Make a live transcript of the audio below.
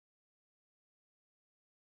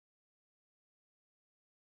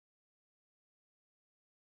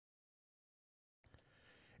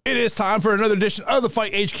It is time for another edition of the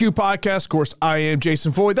Fight HQ podcast. Of course, I am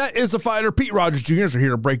Jason Floyd. That is the fighter, Pete Rogers Jr. We're here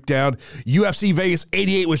to break down UFC Vegas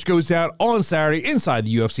 88, which goes down on Saturday inside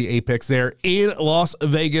the UFC Apex there in Las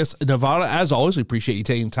Vegas, Nevada. As always, we appreciate you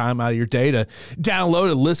taking time out of your day to download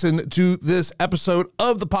and listen to this episode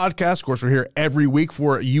of the podcast. Of course, we're here every week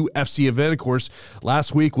for a UFC event. Of course,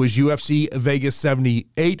 last week was UFC Vegas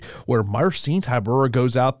 78, where Marcin Tybura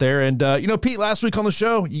goes out there. And, Pete, last week on the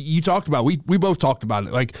show, you talked about, we both talked about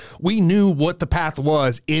it. Like, we knew what the path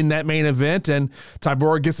was in that main event, and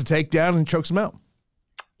Tybura gets a takedown and chokes him out.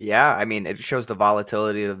 Yeah, I mean, it shows the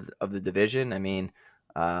volatility of the division. I mean,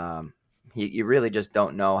 you really just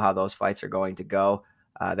don't know how those fights are going to go.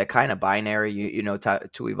 They're kind of binary.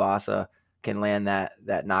 𝗬𝗎𝗂 can land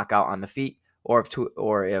that knockout on the feet, or if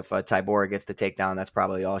Tybura gets the takedown, that's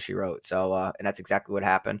probably all she wrote. So, and that's exactly what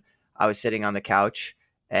happened. I was sitting on the couch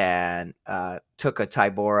and took a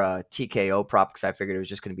Tybura TKO prop because I figured it was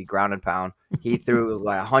just going to be ground and pound. He threw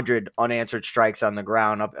like 100 unanswered strikes on the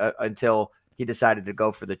ground up until he decided to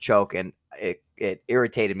go for the choke, and it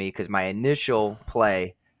irritated me because my initial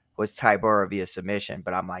play was Tybura via submission,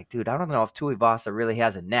 but I'm like, dude, I don't know if 𝗬𝗎𝗂 really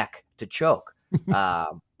has a neck to choke.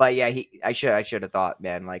 But yeah, I should have thought,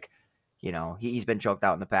 man, like, he's been choked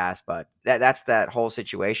out in the past, but that's that whole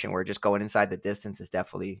situation where just going inside the distance is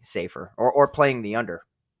definitely safer, or playing the under.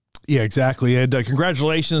 Yeah, exactly. And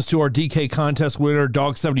congratulations to our DK contest winner,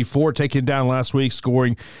 𝗏𝗏𝗄, taking down last week,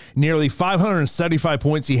 scoring nearly 575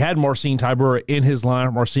 points. He had Marcin Tybura in his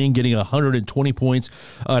lineup. Marcin getting 120 points.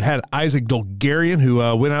 It had Isaac Dulgarian, who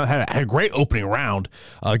went out, had a great opening round.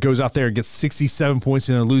 Goes out there and gets 67 points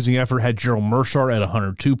in a losing effort. Had Gerald Meerschaert at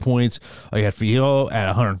 102 points. You had 𝗏𝗏𝗄 at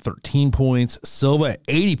 113 points. Silva at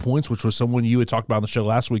 80 points, which was someone you had talked about on the show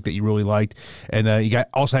last week that you really liked. And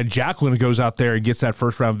also had Jacqueline, who goes out there and gets that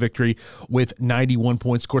first round victory with 91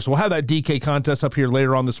 points. Of course, we'll have that DK contest up here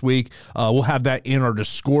later on this week. We'll have that in our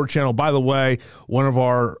Discord channel. By the way, one of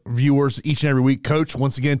our viewers each and every week, Coach,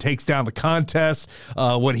 once again takes down the contest.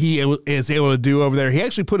 What he is able to do over there, he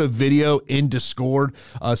actually put a video in Discord,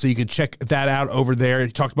 so you can check that out over there.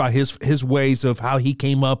 He talked about his ways of how he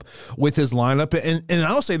came up with his lineup. And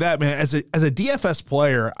I'll say that, man, as a DFS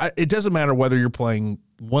player, it doesn't matter whether you're playing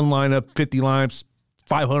one lineup, 50 lineups,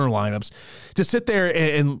 500 lineups, to sit there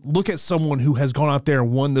and look at someone who has gone out there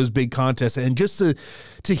and won those big contests, and just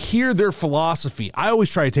to hear their philosophy. I always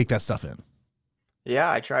try to take that stuff in.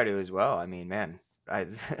 Yeah, I try to as well. I mean, man,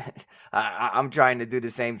 I'm trying to do the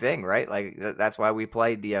same thing, right? Like, that's why we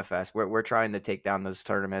play DFS. We're trying to take down those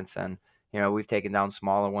tournaments, and we've taken down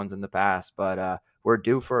smaller ones in the past, but we're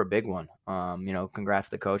due for a big one. Congrats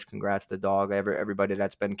to Coach, congrats to Dog, everybody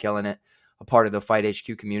that's been killing it, a part of the Fight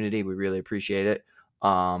HQ community. We really appreciate it.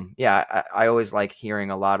 I always like hearing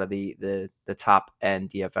a lot of the top end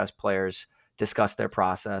DFS players discuss their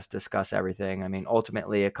process, discuss everything. I mean,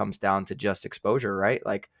 ultimately it comes down to just exposure, right?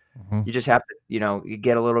 Like, you just have to, you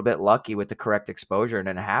get a little bit lucky with the correct exposure, and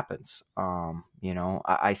then it happens.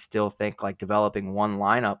 I still think like developing one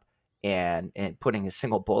lineup and putting a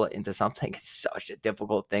single bullet into something is such a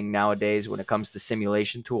difficult thing nowadays when it comes to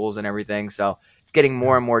simulation tools and everything. So it's getting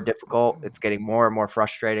more and more difficult. It's getting more and more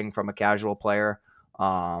frustrating from a casual player.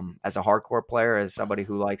 As a hardcore player, as somebody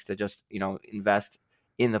who likes to just, invest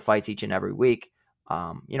in the fights each and every week,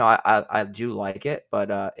 I do like it,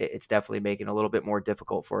 but it's definitely making it a little bit more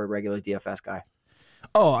difficult for a regular DFS guy.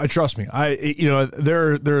 Oh, trust me.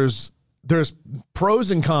 There's pros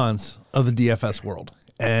and cons of the DFS world.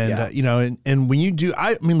 And, and when you do,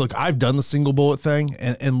 look, I've done the single bullet thing,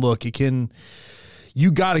 and look, you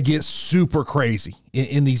got to get super crazy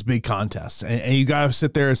in these big contests. And you got to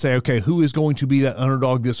sit there and say, okay, who is going to be that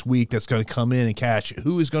underdog this week that's going to come in and catch it?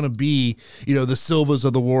 Who is going to be, the Silvas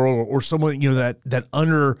of the world, or someone, that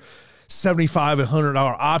under $75 and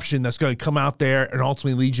 $100 option that's going to come out there and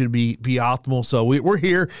ultimately lead you to be optimal. So we're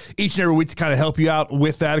here each and every week to kind of help you out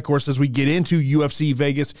with that, of course, as we get into UFC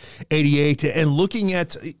Vegas 88 and looking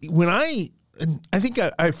at I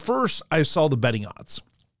saw the betting odds.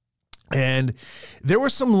 And there were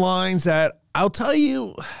some lines that I'll tell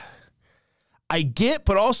you I get,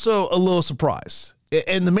 but also a little surprise.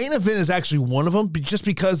 And the main event is actually one of them, just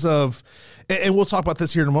because of, and we'll talk about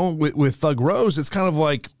this here in a moment with Thug Rose. It's kind of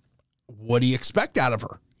like, what do you expect out of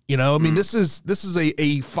her? You know, I mean, this is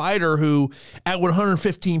a fighter who at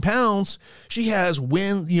 115 pounds, she has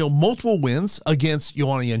multiple wins against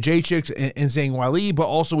Joanna Jędrzejczyk and Zhang Weili, but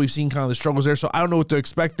also we've seen kind of the struggles there. So I don't know what to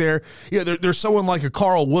expect there. You know, there's someone like a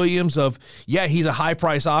Karl Williams he's a high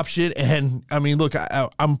price option. And I mean, look,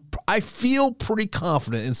 I feel pretty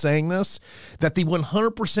confident in saying this, that the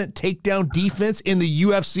 100% takedown defense in the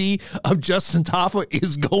UFC of Justin Tafa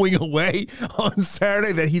is going away on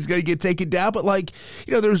Saturday, that he's going to get taken down. But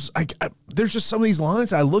there's just some of these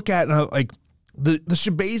lines I look at and I like the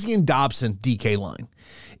Shahbazyan Dobson DK line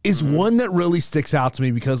is one that really sticks out to me,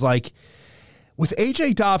 because with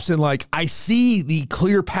AJ Dobson, I see the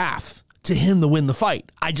clear path to him to win the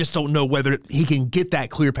fight. I just don't know whether he can get that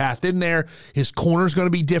clear path in there. His corner's going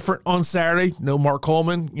to be different on Saturday. No Mark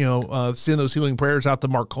Coleman, send those healing prayers out to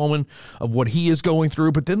Mark Coleman of what he is going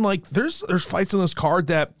through. But then there's fights on this card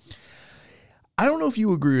that I don't know if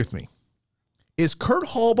you agree with me. Is Kurt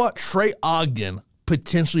Holobaugh, Trey Ogden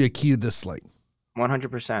potentially a key to this slate?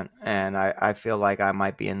 100%. And I feel like I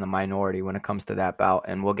might be in the minority when it comes to that bout,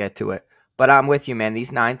 and we'll get to it. But I'm with you, man.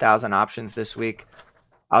 These 9,000 options this week,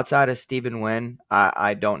 outside of Stephen Nguyen,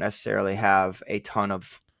 I don't necessarily have a ton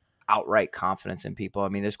of outright confidence in people. I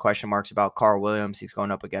mean, there's question marks about Karl Williams. He's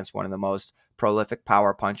going up against one of the most prolific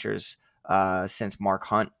power punchers since Mark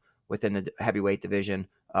Hunt within the heavyweight division.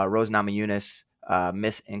 Rose Namajunas,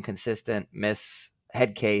 Miss Inconsistent, Miss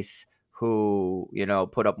Head Case, who,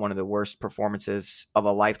 put up one of the worst performances of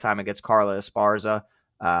a lifetime against 𝗏𝗏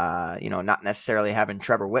𝗏𝗏. Not necessarily having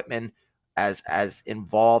Trevor Whitman as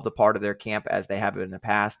involved a part of their camp as they have in the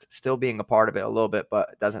past, still being a part of it a little bit, but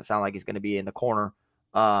it doesn't sound like he's going to be in the corner.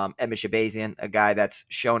 𝗵𝐸 Shahbazyan, a guy that's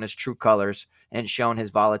shown his true colors and shown his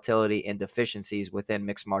volatility and deficiencies within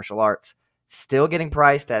mixed martial arts, still getting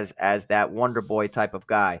priced as that wonder boy type of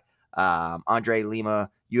guy. Andre Lima,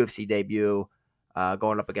 UFC debut,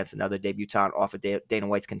 going up against another debutant off of Dana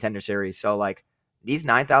White's Contender Series. So these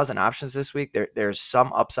 9,000 options this week, there's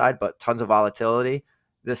some upside, but tons of volatility.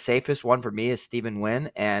 The safest one for me is Stephen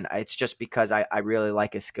Nguyen, and it's just because I really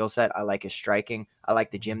like his skill set. I like his striking. I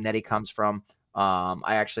like the gym that he comes from. I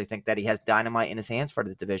actually think that he has dynamite in his hands for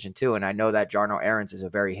the division too, and I know that Jarno Aarons is a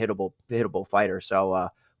very hittable fighter. So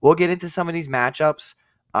we'll get into some of these matchups.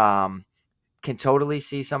 Can totally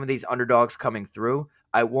see some of these underdogs coming through.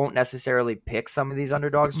 I won't necessarily pick some of these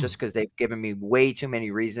underdogs just because they've given me way too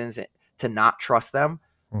many reasons to not trust them.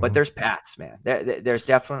 But there's paths, man. There's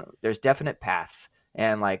definite paths.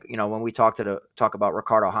 And when we talk about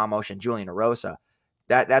Ricardo Ramos and Julian Erosa,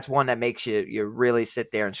 that's one that makes you really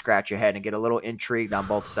sit there and scratch your head and get a little intrigued on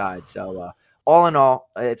both sides. So all in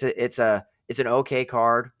all, it's an okay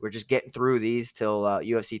card. We're just getting through these till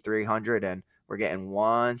UFC 300, and we're getting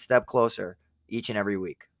one step closer each and every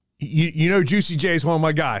week. Juicy J is one of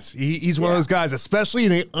my guys. He's one of those guys, especially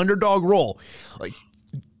in an underdog role.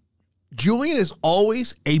 Julian is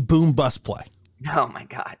always a boom bust play. Oh my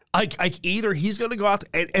God. Either he's going to go out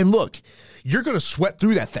and look, you're going to sweat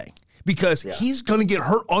through that thing because he's going to get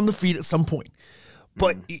hurt on the feet at some point.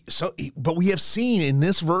 But but we have seen in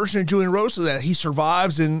this version of Julian Erosa that he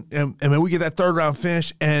survives and then we get that third round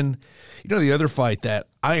finish. And the other fight that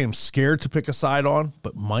I am scared to pick a side on,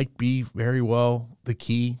 but might be very well the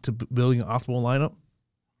key to building an optimal lineup.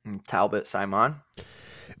 Talbott, Saaiman.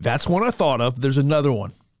 That's one I thought of. There's another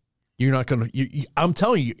one. You're not going to, I'm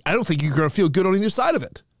telling you, I don't think you're going to feel good on either side of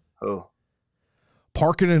it. Who?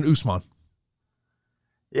 Parkin and Usman.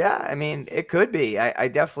 Yeah, I mean, it could be. I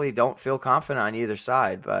definitely don't feel confident on either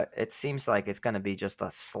side, but it seems like it's going to be just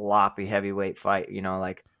a sloppy heavyweight fight,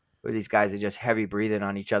 where these guys are just heavy breathing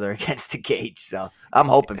on each other against the cage. So I'm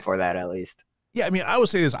hoping for that at least. Yeah, I mean, I would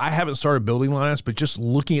say this. I haven't started building lineups, but just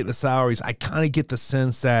looking at the salaries, I kind of get the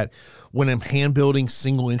sense that when I'm hand building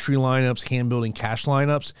single entry lineups, hand building cash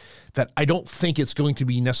lineups, that I don't think it's going to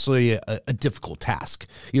be necessarily a difficult task.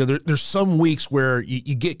 There's some weeks where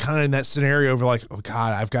you get kind of in that scenario of oh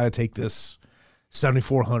God, I've got to take this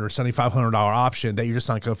 $7,400, $7,500 option that you're just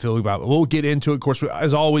not going to feel about. But we'll get into it. Of course,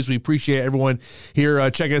 as always, we appreciate everyone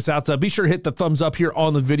here checking us out. Be sure to hit the thumbs up here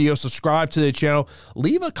on the video. Subscribe to the channel.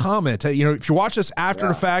 Leave a comment. If you watch this after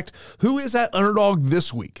the fact, who is that underdog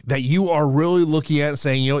this week that you are really looking at and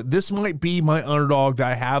saying, this might be my underdog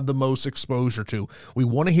that I have the most exposure to? We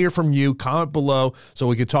want to hear from you. Comment below so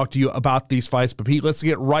we can talk to you about these fights. But Pete, let's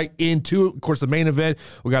get right into it. Of course, the main event,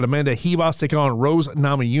 we got Amanda Ribas taking on Rose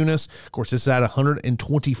Namajunas. Of course, this is at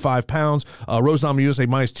 125 pounds. Rose Namajunas a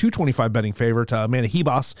minus 225 betting favorite. Amanda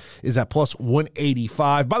Ribas is at plus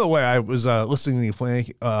 185. By the way, I was listening to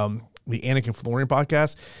the the Anakin Florian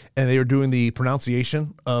podcast, and they were doing the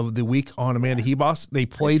pronunciation of the week on Amanda 𝗍𝗂. They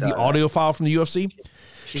played the audio file from the UFC.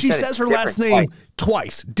 She says her last name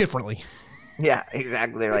twice differently. Yeah,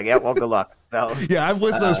 exactly. They're like, yeah, well, good luck. So yeah, I've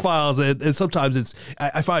listened to those files, and sometimes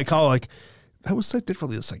I find Karl like, that was said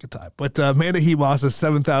differently the second time. But Amanda 𝗍𝗂 is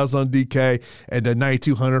 7,000 on DK and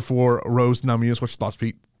 9,200 for Rose Namajunas. What's your thoughts,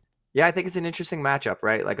 Pete? Yeah, I think it's an interesting matchup,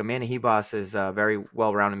 right? Like Amanda 𝗍𝗂 is a very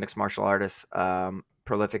well-rounded mixed martial artist,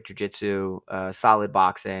 prolific jiu-jitsu, solid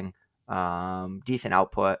boxing, decent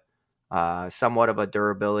output, somewhat of a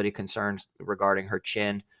durability concern regarding her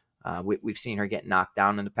chin. We've seen her get knocked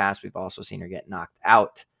down in the past. We've also seen her get knocked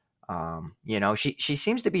out. She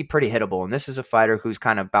seems to be pretty hittable, and this is a fighter who's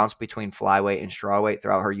kind of bounced between flyweight and strawweight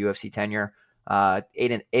throughout her UFC tenure.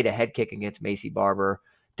 Ate a head kick against 𝗲𝗵𝗵𝗵,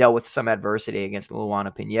 dealt with some adversity against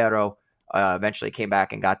Luana Pinheiro. Eventually came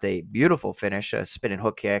back and got the beautiful finish, a spin and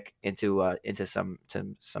hook kick into some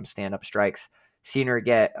stand-up strikes. Seen her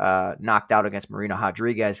get knocked out against Marina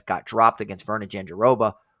Rodriguez, got dropped against Virna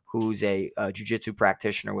Jandiroba, who's a jiu-jitsu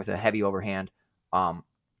practitioner with a heavy overhand.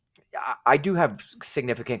 I do have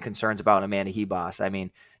significant concerns about Amanda 𝗍𝗂. I mean,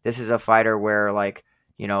 this is a fighter where,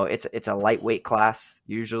 it's a lightweight class.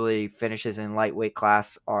 Usually finishes in lightweight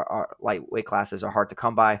classes are hard to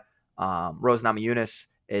come by. Rose Namajunas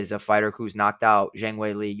is a fighter who's knocked out Zhang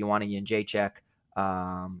Weili, Joanna Jędrzejczyk.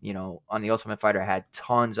 On the Ultimate Fighter had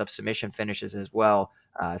tons of submission finishes as well.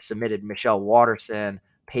 Submitted Michelle Waterson,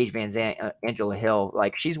 Paige Van Zandt, Angela Hill.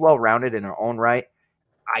 Like, she's well-rounded in her own right.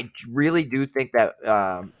 I really do think that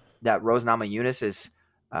that Rose Namajunas'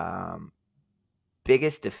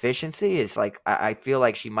 biggest deficiency is, I feel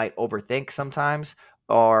like she might overthink sometimes,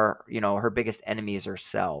 or her biggest enemy is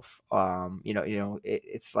herself.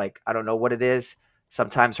 It's like, I don't know what it is.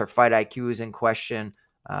 Sometimes her fight IQ is in question.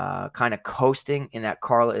 Kind of coasting in that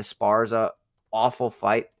Carla Esparza awful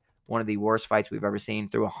fight, one of the worst fights we've ever seen.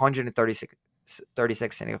 Through 136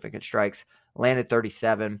 significant strikes, landed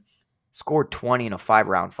 37. Scored 20 in a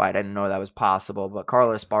 5-round fight. I didn't know that was possible, but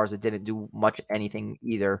Carla Esparza didn't do much anything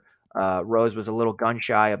either. Rose was a little gun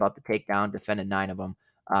shy about the takedown, defended 9 of them.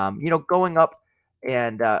 Going up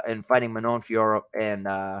and fighting Manon Fiorot and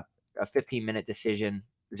a 15-minute decision,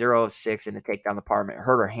 0 of 6 in the takedown department.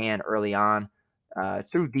 Hurt her hand early on,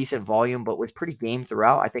 threw decent volume, but was pretty game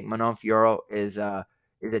throughout. I think Manon Fiorot is a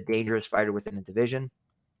dangerous fighter within the division.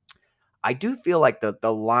 I do feel like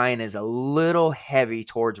the line is a little heavy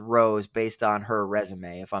towards Rose based on her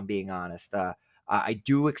resume, if I'm being honest. I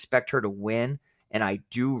do expect her to win, and I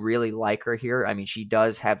do really like her here. I mean, she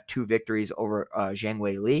does have 2 victories over Zhang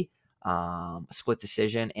Weili, a split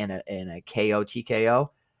decision and a KO TKO.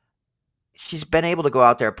 She's been able to go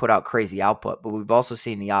out there and put out crazy output, but we've also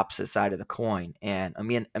seen the opposite side of the coin. And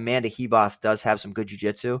Amanda 𝗍𝗂 does have some good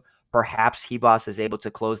jiu-jitsu. Perhaps 𝗍𝗂 is able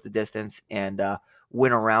to close the distance and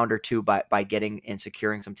win a round or 2 by getting and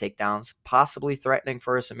securing some takedowns, possibly threatening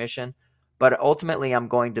for a submission. But ultimately, I'm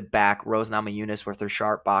going to back Rose Namajunas with her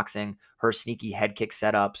sharp boxing, her sneaky head kick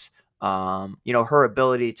setups, her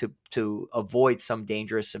ability to avoid some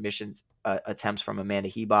dangerous submissions attempts from Amanda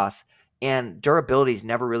𝗍𝗂. And durability has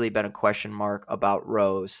never really been a question mark about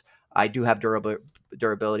Rose. I do have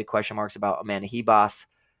durability question marks about Amanda 𝗍𝗂.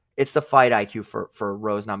 It's the fight IQ for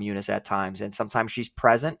Rose Namajunas at times. And sometimes she's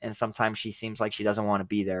present, and sometimes she seems like she doesn't want to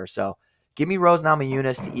be there. So give me Rose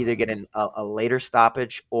Namajunas to either get a later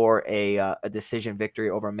stoppage or a decision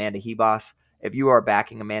victory over Amanda 𝗍𝗂. If you are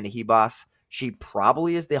backing Amanda 𝗍𝗂, she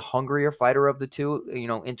probably is the hungrier fighter of the two,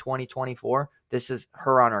 in 2024. This is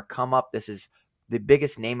her on her come up. This is the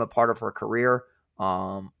biggest name a part of her career.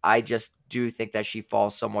 I just do think that she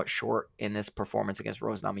falls somewhat short in this performance against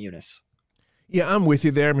Rose Namajunas. Yeah, I'm with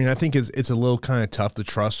you there. I mean, I think it's a little kind of tough to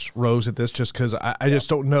trust Rose at this just because I just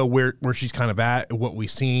don't know where she's kind of at, what we've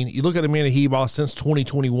seen. You look at Amanda 𝗍𝗂 since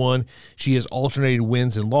 2021, she has alternated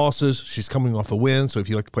wins and losses. She's coming off a win, so if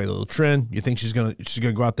you like to play a little trend, you think she's gonna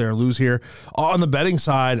go out there and lose here. On the betting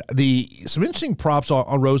side, some interesting props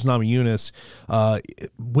on Rose Namajunas.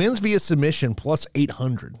 Wins via submission plus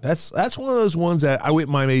 800. That's one of those ones that I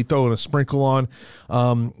wouldn't mind maybe throwing a sprinkle on.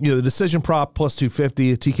 The decision prop plus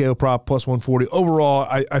 250, a TKO prop plus 140. Overall,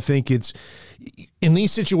 I think it's in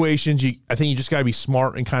these situations, I think you just got to be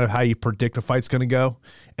smart in kind of how you predict a fight's going to go.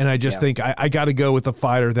 And I just think I got to go with the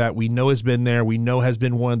fighter that we know has been there. We know has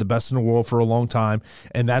been one of the best in the world for a long time.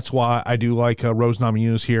 And that's why I do like Rose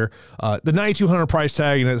Namajunas here. The 9,200 price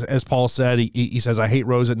tag, and as Paul said, he says, I hate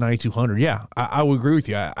Rose at 9,200. Yeah, I would agree with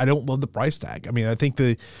you. I don't love the price tag. I mean, I think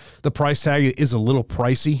the price tag is a little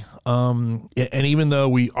pricey. And even though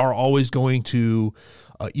we are always going to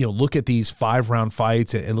look at these 5-round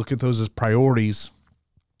fights and look at those as priorities,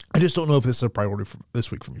 I just don't know if this is a priority for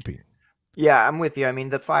this week for me, Pete. Yeah, I'm with you. I mean,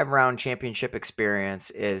 the 5 round championship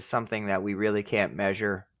experience is something that we really can't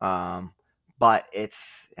measure. But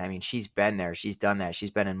I mean, she's been there. She's done that.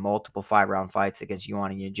 She's been in multiple 5 round fights against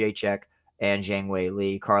𝗬𝐬𝐳 and Zhang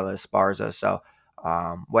Weili, Carla Esparza. So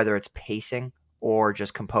whether it's pacing or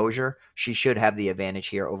just composure, she should have the advantage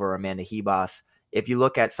here over Amanda Ribas. If you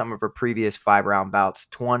look at some of her previous 5 round bouts,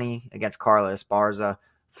 20 against Carla Esparza,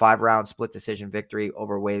 5 round split decision victory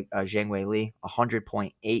over Zhang Weili,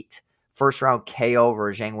 100.8. First round KO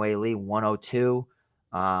over Zhang Weili, 102.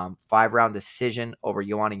 5 round decision over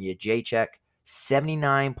𝗬𝐬𝐳,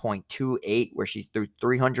 79.28, where she threw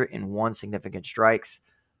 301 significant strikes.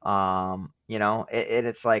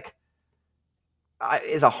 It's like,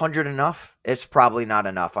 is 100 enough? It's probably not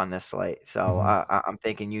enough on this slate. So I'm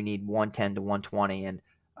thinking you need 110 to 120, and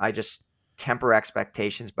I just temper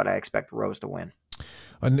expectations, but I expect Rose to win.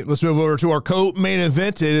 Let's move over to our co-main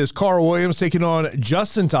event. It is Karl Williams taking on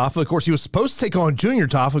Justin Tafa. Of course, he was supposed to take on Junior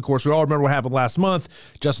Tafa. Of course, we all remember what happened last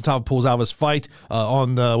month. Justin Tafa pulls out of his fight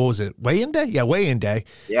on the, what was it, weigh-in day? Yeah, weigh-in day.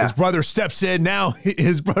 Yeah. His brother steps in.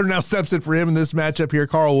 His brother now steps in for him in this matchup here.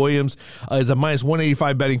 Karl Williams is a minus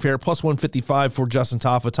 185 betting favorite, plus 155 for Justin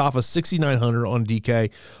Tafa. Tafa 6,900 on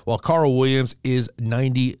DK, while Karl Williams is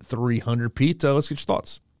 9,300. Pete, let's get your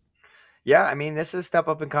thoughts. Yeah, I mean, this is a step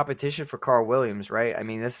up in competition for Karl Williams, right? I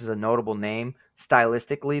mean, this is a notable name.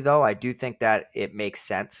 Stylistically, though, I do think that it makes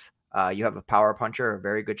sense. You have a power puncher, a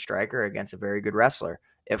very good striker against a very good wrestler.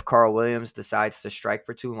 If Karl Williams decides to strike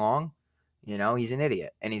for too long, he's an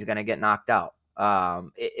idiot and he's going to get knocked out.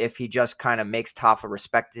 If he just kind of makes Tafa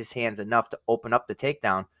respect his hands enough to open up the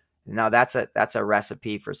takedown, now that's a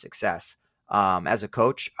recipe for success. As a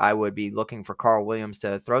coach, I would be looking for Karl Williams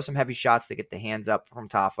to throw some heavy shots to get the hands up from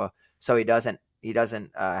Tafa, so he doesn't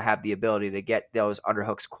have the ability to get those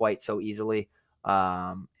underhooks quite so easily.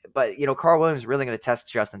 But Karl Williams is really going to test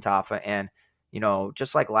Justin Tafa, and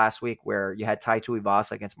just like last week where you had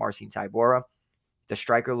𝗙𝗵𝗵𝗵 against Marcin Tybura, the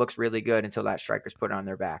striker looks really good until that striker's put on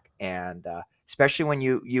their back, and especially when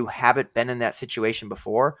you haven't been in that situation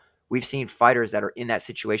before. We've seen fighters that are in that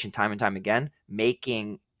situation time and time again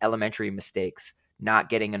making elementary mistakes, not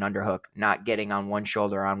getting an underhook, not getting on one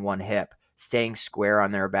shoulder, on one hip, staying square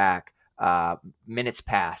on their back. Minutes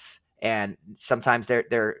pass, and sometimes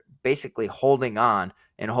they're basically holding on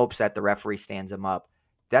in hopes that the referee stands them up.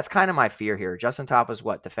 That's kind of my fear here. Justin Tafa's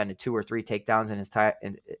defended 2 or 3 takedowns in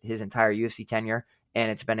his entire UFC tenure, and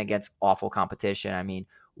it's been against awful competition. I mean,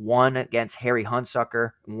 1 against Harry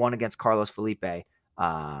Hunsucker, 1 against Carlos Felipe.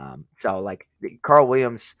 So Karl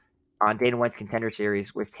Williams on Dana White's Contender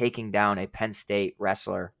Series was taking down a Penn State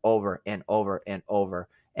wrestler over and over and over.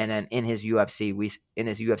 And then in his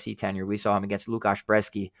UFC tenure, we saw him against 𝗏𝗏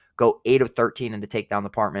𝗏𝐵RZSky go 8 of 13 in the takedown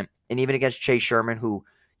department. And even against Chase Sherman, who,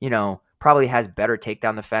 probably has better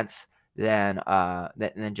takedown defense than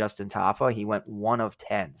Justin Tafa, he went 1 of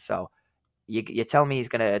 10. So you tell me he's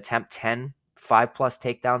going to attempt 10, 5+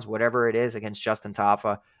 takedowns, whatever it is, against Justin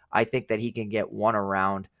Tafa. I think that he can get 1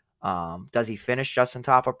 around. Does he finish Justin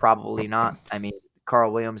Tafa? Probably not. I mean,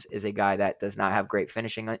 Karl Williams is a guy that does not have great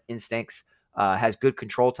finishing instincts. Has good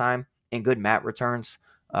control time and good mat returns.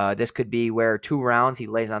 This could be where 2 rounds he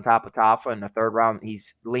lays on top of Tafa, and the 3rd round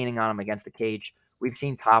he's leaning on him against the cage. We've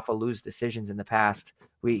seen Tafa lose decisions in the past.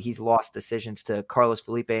 He's lost decisions to Carlos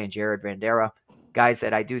Felipe and Jared Vanderaa, guys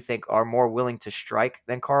that I do think are more willing to strike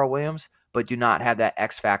than Karl Williams, but do not have that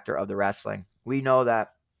X factor of the wrestling. We know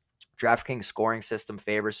that DraftKings scoring system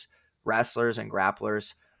favors wrestlers and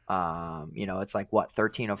grapplers. It's like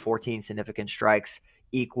 13 of 14 significant strikes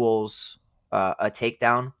equals a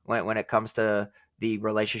takedown when it comes to the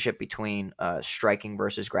relationship between striking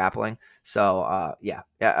versus grappling. So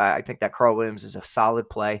I think that Karl Williams is a solid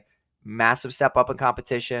play. Massive step up in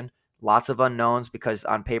competition. Lots of unknowns because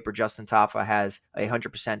on paper Justin Tafa has a 100%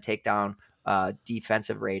 takedown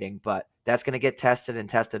defensive rating, but that's going to get tested and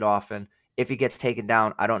tested often. If he gets taken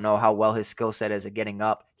down, I don't know how well his skill set is at getting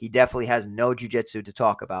up. He definitely has no jiu-jitsu to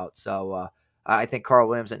talk about. So I think Karl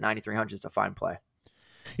Williams at 9,300 is a fine play.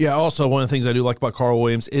 Yeah, also one of the things I do like about Karl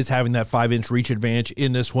Williams is having that 5-inch reach advantage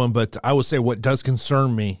in this one, but I would say what does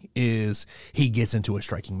concern me is he gets into a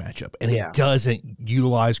striking matchup, and he doesn't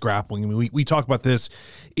utilize grappling. I mean, we talk about this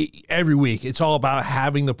every week. It's all about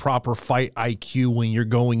having the proper fight IQ when you're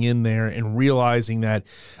going in there and realizing that,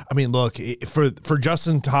 I mean, look, for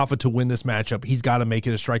Justin Tafa to win this matchup, he's got to make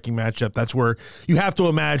it a striking matchup. That's where you have to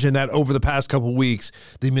imagine that over the past couple of weeks,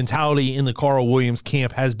 the mentality in the Karl Williams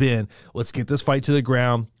camp has been, let's get this fight to the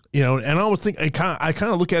ground. You know, and I always think I kind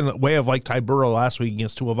of look at it in a way of like 𝗍𝗫 last week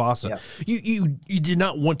against 𝗃𝐽𝑆𝐽. Yeah. You did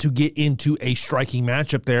not want to get into a striking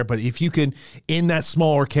matchup there, but if you can, in that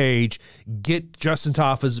smaller cage, get Justin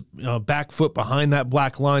Tafa's back foot behind that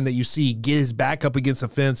black line that you see, get his back up against the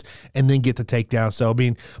fence, and then get the takedown. So, I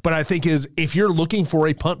mean, but I think if you're looking for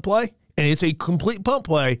a punt play, and it's a complete punt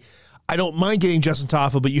play, I don't mind getting Justin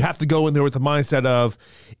Tafa, but you have to go in there with the mindset of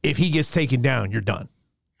if he gets taken down, you're done.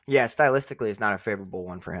 Yeah, stylistically, it's not a favorable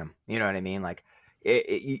one for him. You know what I mean? Like,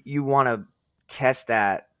 you want to test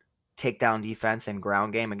that takedown defense and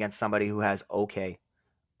ground game against somebody who has okay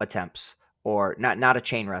attempts, or not a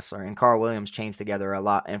chain wrestler. And Karl Williams chains together a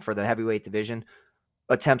lot, and for the heavyweight division,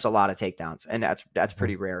 attempts a lot of takedowns, and that's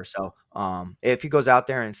pretty rare. So, if he goes out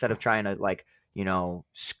there and instead of trying to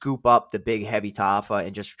scoop up the big heavy Tafa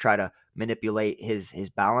and just try to manipulate his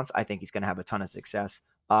balance, I think he's going to have a ton of success.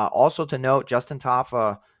 Also to note, Justin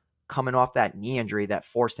Tafa coming off that knee injury that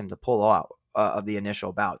forced him to pull out of the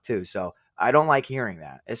initial bout too. So I don't like hearing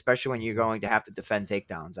that, especially when you're going to have to defend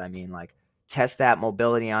takedowns. I mean, like, test that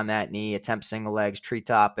mobility on that knee, attempt single legs,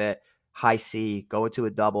 treetop it, high C, go into a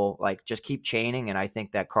double, like, just keep chaining. And I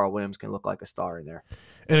think that Karl Williams can look like a star in there.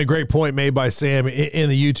 And a great point made by Sam in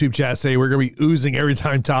the YouTube chat, say we're going to be oozing every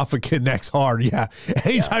time Tafa connects hard. Yeah.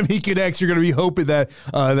 Anytime he connects, you're going to be hoping that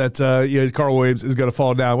Karl Williams is going to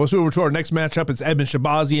fall down. Let's move over to our next matchup. It's Edmen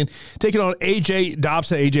Shahbazyan taking on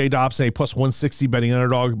𝐒𝐴𝐳_Dobson. 𝐒𝐴𝐳 plus 160 betting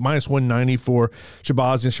underdog, minus 190 for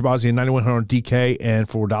Shahbazyan. Shahbazyan 9,100 on DK, and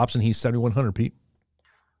for Dobson, he's 7,100, Pete.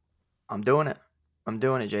 I'm doing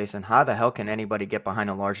it, Jason. How the hell can anybody get behind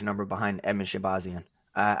a large number behind Edmen Shahbazyan?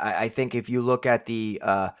 I think if you look at the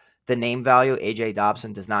name value, 𝐒𝐴𝐳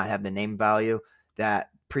Dobson does not have the name value that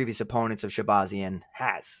previous opponents of Shahbazyan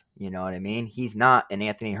has. You know what I mean? He's not an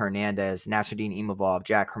Anthony Hernandez, Nasruddin Imavov,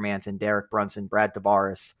 Jack Hermansson, Derek Brunson, Brad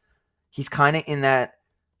Tavares. He's kind of in that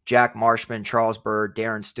Jack Marshman, Charles Byrd,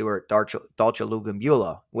 Darren Stewart, 𝗏𝗏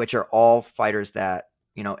𝗏𝗏, which are all fighters that,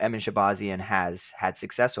 Edmen Shahbazyan has had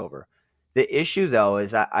success over. The issue, though,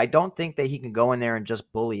 is that I don't think that he can go in there and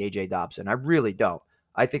just bully 𝐒𝐴𝐳 Dobson. I really don't.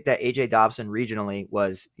 I think that 𝐒𝐴𝐳 Dobson regionally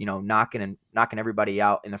was, knocking everybody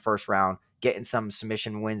out in the first round, getting some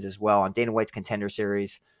submission wins as well on Dana White's Contender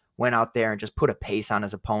Series. Went out there and just put a pace on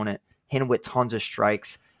his opponent, hit him with tons of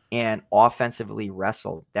strikes, and offensively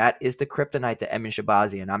wrestled. That is the kryptonite to Edmen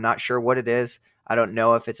Shahbazyan. I'm not sure what it is. I don't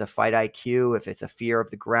know if it's a fight IQ, if it's a fear of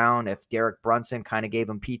the ground, if Derek Brunson kind of gave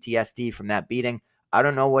him PTSD from that beating. I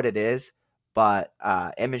don't know what it is, but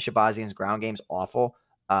Edmen Shahbazyan's ground game's awful.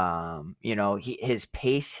 His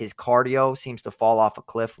pace, his cardio seems to fall off a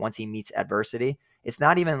cliff once he meets adversity. It's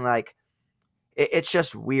not even like it's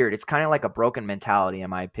just weird. It's kind of like a broken mentality, in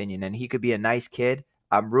my opinion. And he could be a nice kid.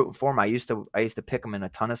 I'm rooting for him. I used to pick him in a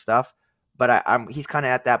ton of stuff, but he's kind of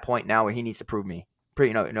at that point now where he needs to prove me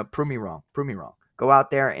wrong. Prove me wrong. Go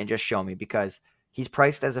out there and just show me, because he's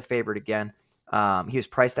priced as a favorite again. He was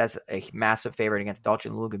priced as a massive favorite against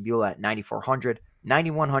𝗏𝗏 at 9,400,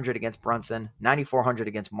 9,100 against Brunson, 9,400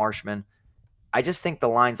 against Marshman. I just think the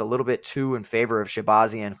line's a little bit too in favor of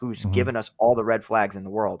Shahbazyan, who's given us all the red flags in the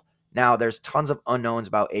world. Now, there's tons of unknowns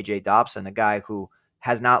about 𝐒𝐴𝐳 Dobson, a guy who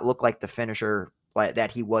has not looked like the finisher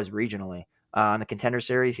that he was regionally. On the Contender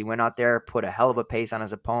Series, he went out there, put a hell of a pace on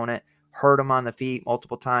his opponent, hurt him on the feet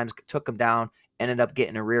multiple times, took him down, ended up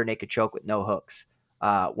getting a rear naked choke with no hooks.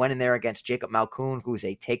 Went in there against Jacob Malkoun, who's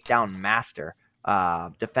a takedown master.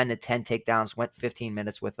 Defended 10 takedowns, went 15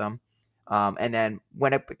 minutes with them. And then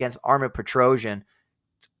went up against Armen Petrosyan,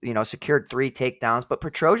 secured 3 takedowns. But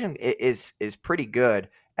Petrosyan is pretty good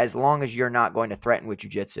as long as you're not going to threaten with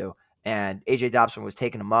jiu-jitsu. And 𝐒𝐴𝐳 Dobson was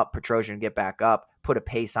taking him up. Petrosyan get back up, put a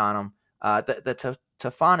pace on him. The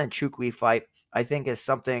Tafa and 𝗀𝗏 fight, I think, is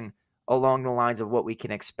something along the lines of what we can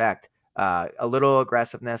expect. A little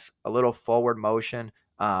aggressiveness, a little forward motion,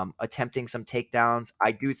 attempting some takedowns.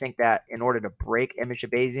 I do think that in order to break Edmen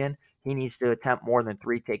Shahbazyan, he needs to attempt more than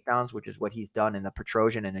 3 takedowns, which is what he's done in the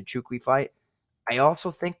Petrosyan and the 𝗀𝗏 fight. I also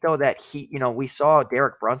think, though, that we saw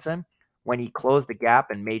Derek Brunson when he closed the gap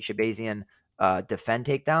and made Shahbazyan defend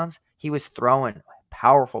takedowns. He was throwing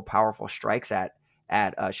powerful strikes at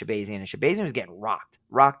Shahbazyan, and Shahbazyan was getting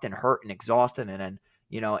rocked and hurt and exhausted. And then,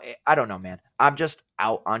 I don't know, man. I'm just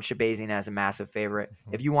out on Shahbazyan as a massive favorite.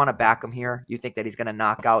 If you want to back him here, you think that he's going to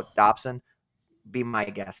knock out Dobson, be my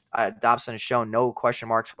guest. Dobson has shown no question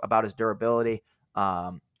marks about his durability.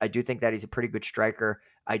 I do think that he's a pretty good striker.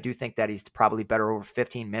 I do think that he's probably better over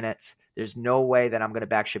 15 minutes. There's no way that I'm going to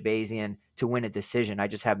back Shahbazyan to win a decision. I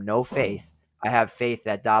just have no faith. I have faith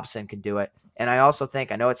that Dobson can do it. And I also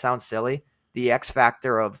think, I know it sounds silly, the X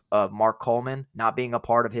factor of Mark Coleman not being a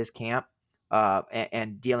part of his camp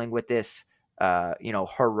and dealing with this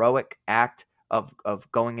heroic act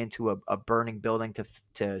of going into a burning building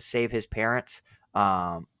to save his parents.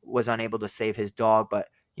 Was unable to save his dog, but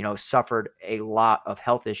suffered a lot of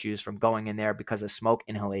health issues from going in there because of smoke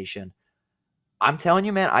inhalation. I'm telling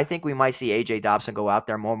you, man, I think we might see A.J. Dobson go out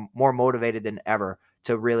there more motivated than ever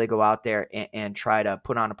to really go out there and try to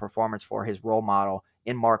put on a performance for his role model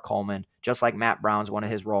in Mark Coleman, just like Matt Brown's one of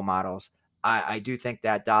his role models. I do think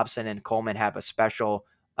that Dobson and Coleman have a special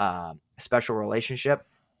relationship,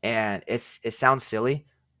 and it sounds silly,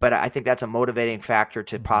 but I think that's a motivating factor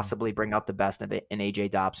to possibly bring out the best of it in A.J.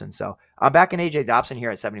 Dobson. So I'm backing A.J. Dobson here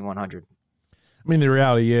at 7,100. I mean, the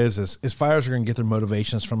reality is fighters are going to get their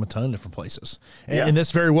motivations from a ton of different places. And this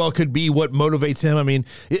very well could be what motivates him. I mean,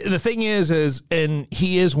 the thing is, and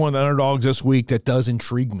he is one of the underdogs this week that does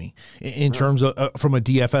intrigue me in terms of from a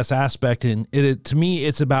DFS aspect. And to me,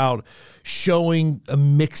 it's about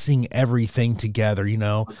mixing everything together.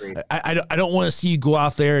 I don't want to see you go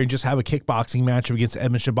out there and just have a kickboxing matchup against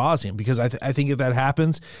Edmen Shahbazyan, because I think if that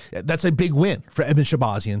happens, that's a big win for Edmen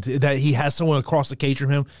Shahbazyan, that he has someone across the cage from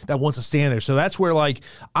him that wants to stand there. So that's where,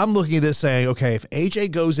 I'm looking at this saying, okay, if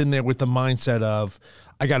AJ goes in there with the mindset of,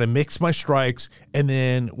 I got to mix my strikes, and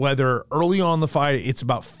then whether early on in the fight it's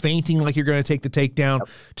about feinting like you're going to take the takedown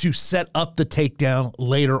to set up the takedown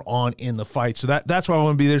later on in the fight. So that's why I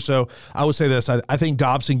want to be there. So I would say this. I think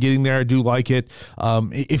Dobson getting there, I do like it.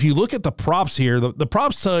 If you look at the props here, the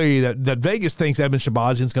props tell you that Vegas thinks Edmen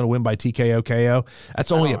Shahbazyan is going to win by TKO KO.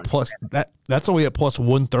 That's only at plus that's only at plus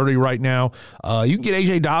 130 right now. You can get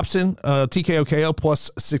AJ Dobson TKO KO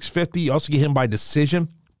plus 650. You also get him by decision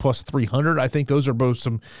plus 300. I think those are both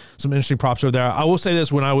some interesting props over there. I will say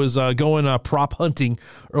this, when I was going prop hunting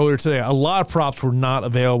earlier today, a lot of props were not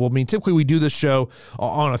available. I mean, typically we do this show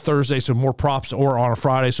on a Thursday, so more props, or on a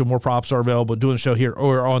Friday, so more props are available. Doing the show here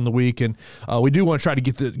earlier on in the week, and we do want to try to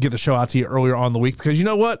get the show out to you earlier on in the week, because you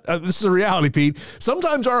know what? This is a reality, Pete.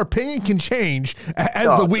 Sometimes our opinion can change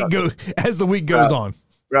as the week goes on.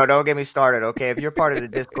 Bro, don't get me started, okay? If you're part of the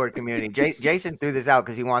Discord community, Jason threw this out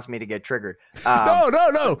because he wants me to get triggered.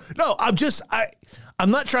 No.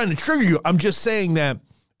 I'm not trying to trigger you. I'm just saying that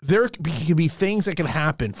there can be things that can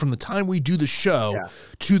happen from the time we do the show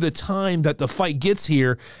to the time that the fight gets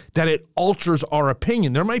here that it alters our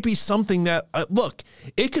opinion. There might be something that, look,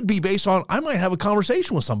 it could be based on, I might have a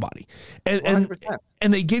conversation with somebody, and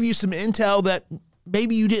they give you some intel that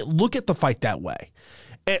maybe you didn't look at the fight that way.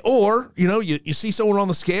 Or, you see someone on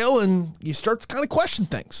the scale and you start to kind of question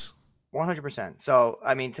things. 100%. So,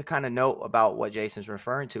 I mean, to kind of note about what Jason's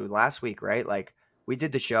referring to last week, right? Like, we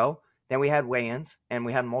did the show, then we had weigh-ins, and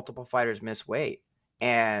we had multiple fighters miss weight.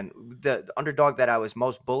 And the underdog that I was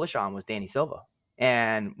most bullish on was Danny Silva.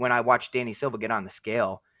 And when I watched Danny Silva get on the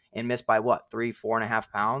scale and miss by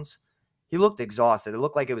 4.5 pounds, he looked exhausted. It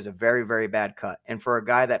looked like it was a very, very bad cut. And for a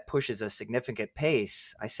guy that pushes a significant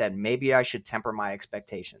pace, I said, maybe I should temper my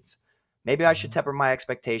expectations. Maybe I should temper my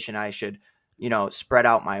expectation. I should, spread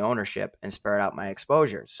out my ownership and spread out my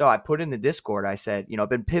exposure. So I put in the Discord, I said, I've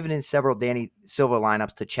been pivoting several Danny Silva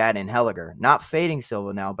lineups to Chad Inhelliger. Not fading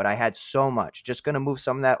Silva now, but I had so much. Just going to move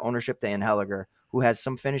some of that ownership to Inhelliger, who has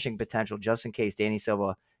some finishing potential just in case Danny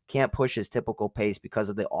Silva can't push his typical pace because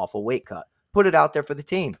of the awful weight cut. Put it out there for the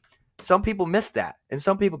team. Some people missed that, and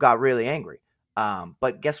some people got really angry.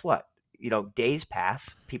 But guess what? Days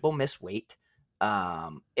pass. People miss weight.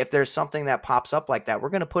 If there's something that pops up like that, we're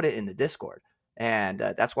going to put it in the Discord, and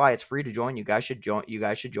that's why it's free to join. You guys should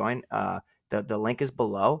join. The link is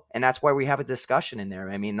below, and that's why we have a discussion in there.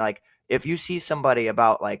 I mean, if you see somebody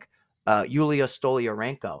about Yulia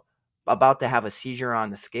Stolyarenko about to have a seizure on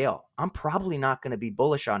the scale, I'm probably not going to be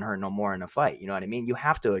bullish on her no more in a fight. You know what I mean? You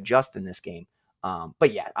have to adjust in this game.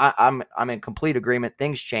 But yeah, I'm in complete agreement.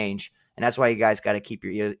 Things change, and that's why you guys got to keep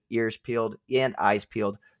your ears peeled and eyes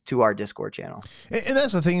peeled to our Discord channel. And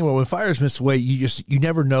that's the thing. When fighters miss weight, you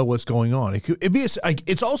never know what's going on.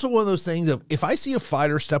 It's also one of those things of, if I see a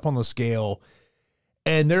fighter step on the scale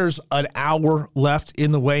and there's an hour left in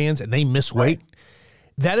the weigh-ins and they miss weight,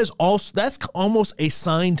 that's almost a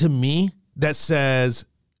sign to me that says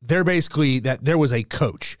they're basically, that there was a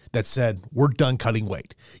coach that said, we're done cutting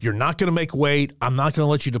weight. You're not going to make weight. I'm not going to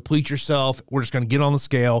let you deplete yourself. We're just going to get on the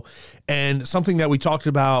scale. And something that we talked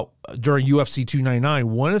about during UFC 299,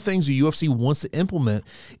 one of the things the UFC wants to implement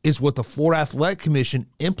is what the Florida Athletic Commission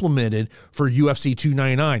implemented for UFC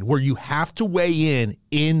 299, where you have to weigh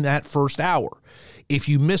in that first hour. If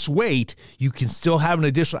you miss weight, you can still have an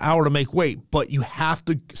additional hour to make weight, but you have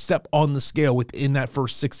to step on the scale within that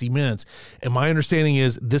first 60 minutes. And my understanding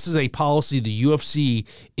is this is a policy the UFC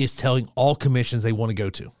is telling all commissions they want to go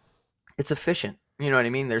to. It's efficient. You know what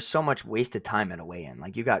I mean? There's so much wasted time at a weigh-in.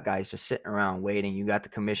 Like, you got guys just sitting around waiting. You got the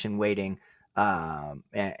commission waiting. And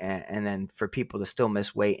then for people to still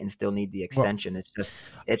miss weight and still need the extension,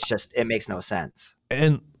 it makes no sense.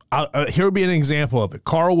 And here would be an example of it.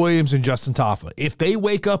 Karl Williams and Justin Tafa. If they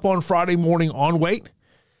wake up on Friday morning on weight,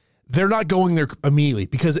 they're not going there immediately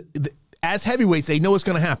because as heavyweights, they know what's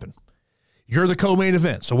going to happen. You're the co-main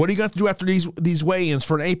event. So what do you got to do after these weigh-ins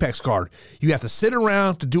for an Apex card? You have to sit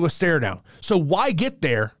around to do a stare down. So why get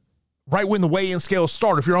there right when the weigh-in scales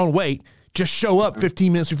start? If you're on weight, just show up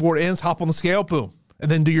 15 minutes before it ends, hop on the scale, boom,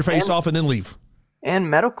 and then do your face off and then leave.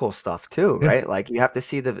 And medical stuff too, right? Like, you have to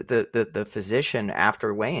see the physician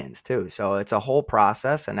after weigh-ins too. So it's a whole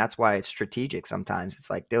process, and that's why it's strategic sometimes. It's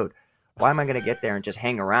like, dude, why am I going to get there and just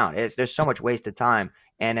hang around? There's so much wasted time.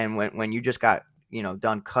 And then when you just got,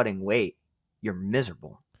 done cutting weight, you're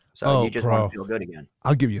miserable. So you just want to feel good again.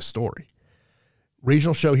 I'll give you a story.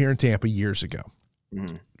 Regional show here in Tampa years ago.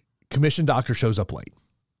 Mm-hmm. Commission doctor shows up late.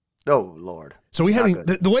 Oh, Lord. So we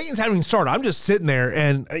haven't, the weigh-ins haven't even started. I'm just sitting there,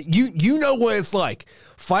 and you know what it's like.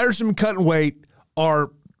 Fighters who've been cutting weight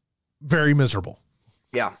are very miserable.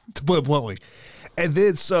 Yeah. To put it bluntly. And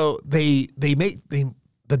then so the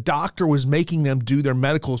doctor was making them do their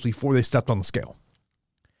medicals before they stepped on the scale.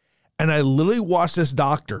 And I literally watched this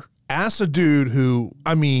doctor ask a dude who,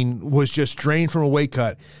 was just drained from a weight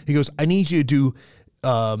cut. He goes, I need you to do,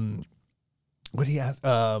 what he has,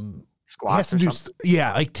 squats or something?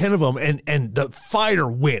 Yeah, like 10 of them. And the fighter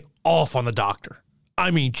went off on the doctor.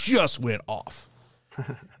 Just went off.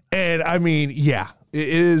 And yeah,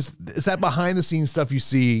 it's that behind the scenes stuff you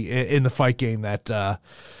see in the fight game that,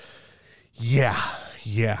 yeah.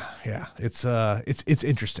 It's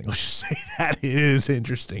interesting. Let's just say that it is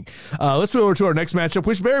interesting. Let's move over to our next matchup,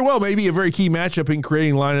 which very well may be a very key matchup in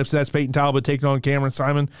creating lineups. That's Payton Talbott taking on Cameron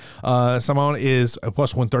Saaiman. Saaiman is a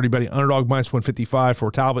plus 130 betting underdog, minus 155 for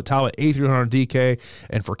Talbott. Talbott, 8,300 DK.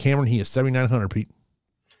 And for Cameron, he is 7,900, Pete.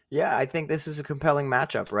 Yeah, I think this is a compelling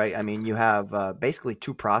matchup, right? You have basically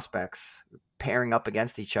two prospects pairing up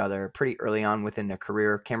against each other pretty early on within their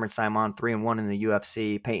career. Cameron Saaiman 3-1 in the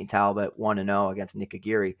UFC. Payton Talbott 1-0 against 𝗏𝗏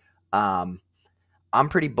𝗏𝗀. I'm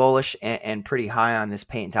pretty bullish and pretty high on this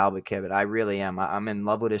Payton Talbott kid, but I really am. I'm in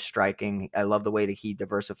love with his striking. I love the way that he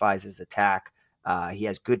diversifies his attack. He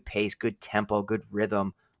has good pace, good tempo, good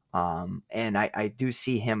rhythm. And I do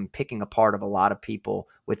see him picking apart of a lot of people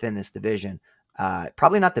within this division.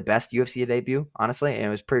 Probably not the best UFC debut, honestly, and it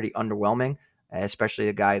was pretty underwhelming, especially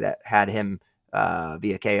a guy that had him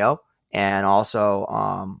via KO and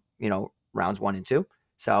also, rounds 1 and 2.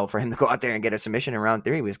 So for him to go out there and get a submission in round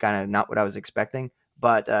 3 was kind of not what I was expecting.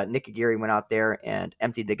 But 𝗏𝗏 went out there and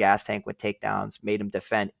emptied the gas tank with takedowns, made him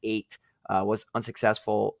defend 8, was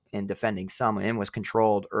unsuccessful in defending some, and was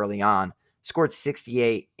controlled early on. Scored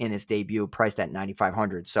 68 in his debut, priced at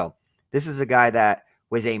 9,500. So this is a guy that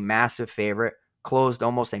was a massive favorite, closed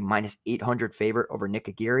almost a minus 800 favorite over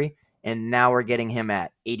𝗏𝗏. And now we're getting him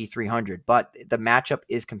at 8,300. But the matchup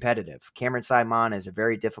is competitive. Cameron Saaiman is a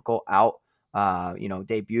very difficult out.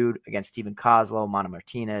 Debuted against Stephen Kozlow, Mana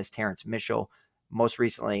Martinez, Terrence Mitchell. Most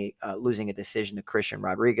recently, losing a decision to Christian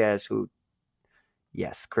Rodriguez,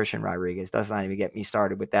 Christian Rodriguez. Does not even get me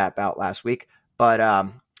started with that bout last week. But,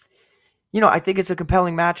 I think it's a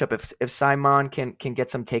compelling matchup. If Saaiman can get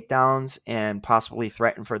some takedowns and possibly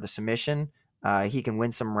threaten for the submission, he can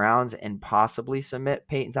win some rounds and possibly submit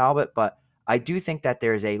Payton Talbott. But I do think that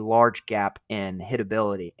there's a large gap in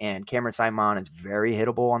hitability, and Cameron Saaiman is very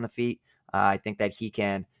hittable on the feet. I think that he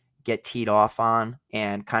can get teed off on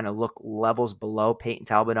and kind of look levels below Payton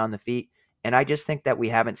Talbott on the feet. And I just think that we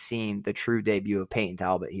haven't seen the true debut of Payton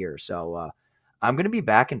Talbott here. So I'm going to be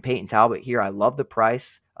back in Payton Talbott here. I love the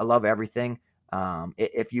price. I love everything.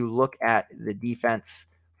 If you look at the defense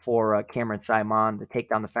for Cameron Saaiman, the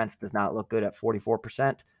takedown defense does not look good at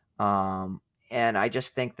 44%. And I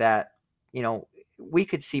just think that, we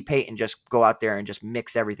could see Payton just go out there and just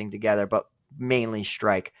mix everything together, but mainly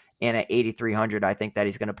strike. And at 8,300, I think that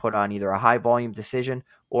he's going to put on either a high volume decision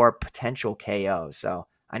or a potential KO. So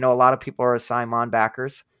I know a lot of people are Saaiman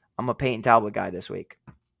backers. I'm a Payton Talbott guy this week.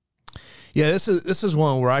 Yeah, this is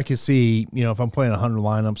one where I could see, if I'm playing 100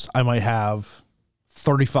 lineups, I might have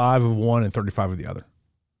 35 of one and 35 of the other.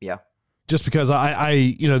 Yeah. Just because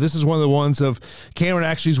this is one of the ones of Cameron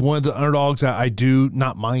actually is one of the underdogs that I do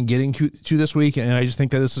not mind getting to this week. And I just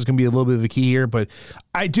think that this is going to be a little bit of a key here, but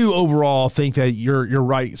I do overall think that you're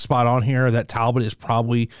right, spot on here, that Talbott is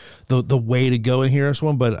probably the way to go in here, this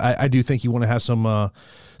one, but I do think you want to have some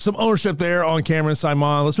ownership there on Cameron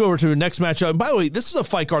Saaiman. Let's move over to the next matchup. And by the way, this is a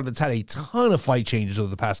fight card that's had a ton of fight changes over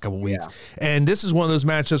the past couple of weeks. Yeah. And this is one of those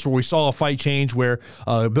matchups where we saw a fight change where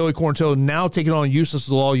Billy Quarantillo now taking on Youssef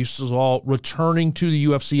Zalal. Youssef Zalal returning to the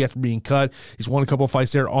UFC after being cut. He's won a couple of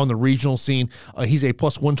fights there on the regional scene. He's a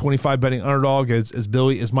plus 125 betting underdog as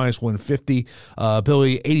Billy is minus 150.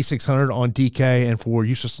 Billy 8,600 on DK. And for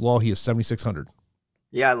Youssef Zalal, he is 7,600.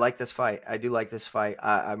 Yeah, I like this fight. I do like this fight.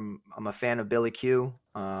 I'm a fan of Billy Q.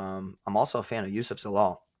 I'm also a fan of Youssef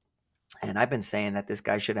Zalal, and I've been saying that this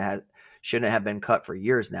guy shouldn't have been cut for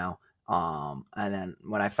years now. And then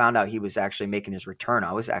when I found out he was actually making his return,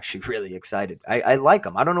 I was actually really excited. I like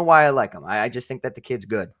him. I don't know why I like him. I just think that the kid's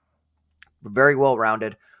good, very well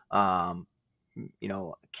rounded. Can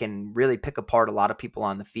really pick apart a lot of people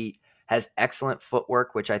on the feet. Has excellent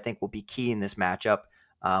footwork, which I think will be key in this matchup.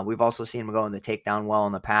 We've also seen him go in the takedown well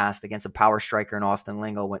in the past against a power striker in Austin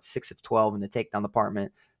Lingo. Went 6 of 12 in the takedown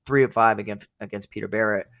department, 3 of 5 against Peter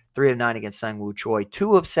Barrett, 3 of 9 against Seung-Woo Choi,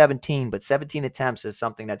 2 of 17, but 17 attempts is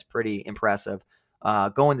something that's pretty impressive.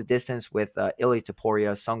 Going the distance with Ilia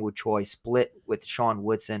Topuria, Seung-Woo Choi, split with Sean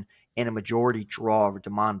Woodson, and a majority draw over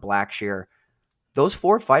Damon Blackshear. Those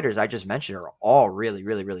 4 fighters I just mentioned are all really,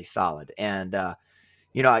 really, really solid. And,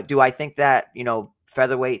 do I think that,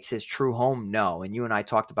 featherweight's his true home? No. And you and I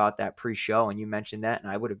talked about that pre-show, and you mentioned that, and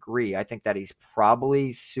I would agree. I think that he's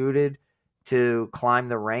probably suited to climb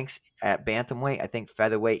the ranks at bantamweight. I think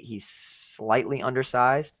featherweight, he's slightly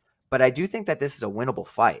undersized, but I do think that this is a winnable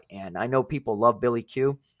fight. And I know people love Billy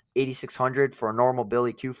Q. 8,600 for a normal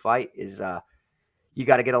Billy Q fight is you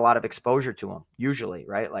got to get a lot of exposure to him usually,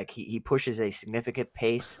 right? Like he pushes a significant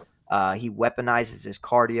pace. He weaponizes his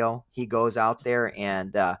cardio. He goes out there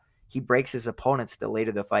and he breaks his opponents the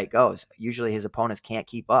later the fight goes. Usually his opponents can't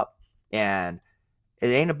keep up. And it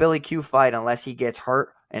ain't a Billy Q fight unless he gets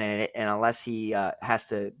hurt and unless he has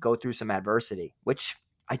to go through some adversity, which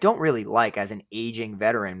I don't really like as an aging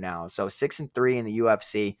veteran now. So 6-3 in the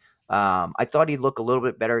UFC. I thought he'd look a little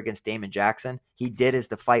bit better against Damon Jackson. He did as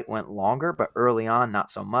the fight went longer, but early on, not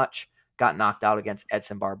so much. Got knocked out against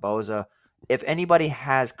Edson Barboza. If anybody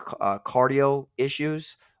has cardio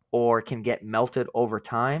issues or can get melted over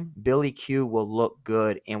time, Billy Q will look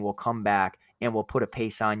good and will come back and will put a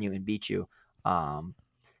pace on you and beat you.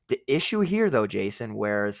 The issue here, though, Jason,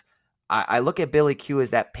 whereas I look at Billy Q as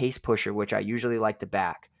that pace pusher, which I usually like to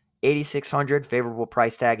back. 8,600, favorable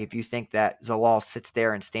price tag if you think that Zalal sits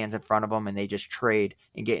there and stands in front of him and they just trade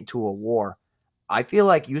and get into a war. I feel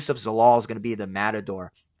like Youssef Zalal is going to be the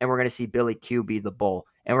matador, and we're going to see Billy Q be the bull.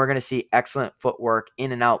 And we're going to see excellent footwork,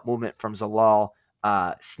 in and out movement from Zalal.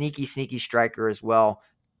 Sneaky striker as well.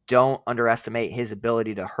 Don't underestimate his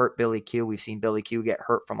ability to hurt Billy Q. We've seen Billy Q get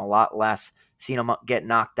hurt from a lot less. Seen him get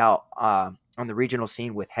knocked out on the regional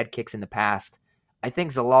scene with head kicks in the past. I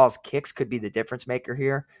think Zalal's kicks could be the difference maker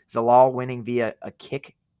here. Zalal winning via a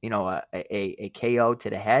kick, a KO to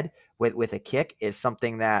the head with a kick is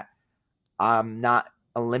something that I'm not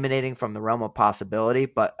eliminating from the realm of possibility,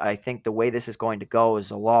 but I think the way this is going to go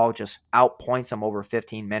is Zalal just outpoints him over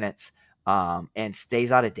 15 minutes and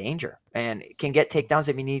stays out of danger and can get takedowns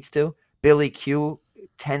if he needs to. Billy Q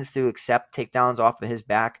tends to accept takedowns off of his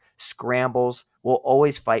back, scrambles, will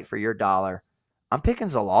always fight for your dollar. I'm picking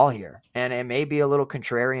Zalal here, and it may be a little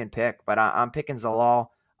contrarian pick, but I'm picking Zalal.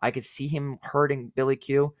 I could see him hurting Billy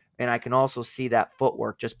Q, and I can also see that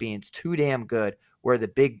footwork just being too damn good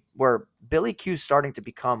where Billy Q's starting to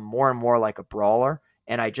become more and more like a brawler,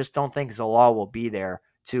 and I just don't think Zalal will be there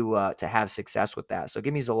to have success with that. So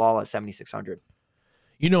give me Zalal at 7,600.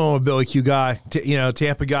 I'm a Billy Q guy,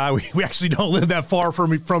 Tampa guy. We actually don't live that far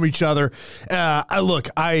from each other.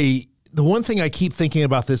 The one thing I keep thinking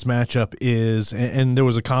about this matchup is, and there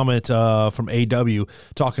was a comment from AW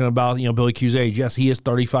talking about, Billy Q's age. Yes, he is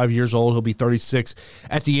 35 years old. He'll be 36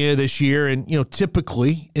 at the end of this year. And,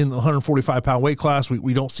 typically in the 145-pound weight class,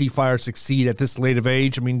 we don't see fighters succeed at this late of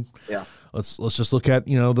age. I mean, yeah. Let's just look at,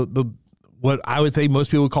 the what I would think most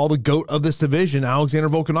people would call the GOAT of this division, Alexander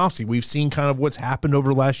Volkanovski. We've seen kind of what's happened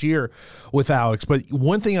over the last year with Alex. But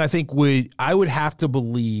one thing I think I would have to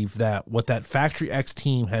believe that what that Factory X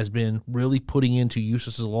team has been really putting into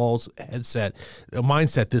Youssef Zalal's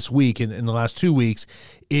mindset this week and in the last 2 weeks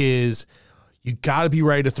is you got to be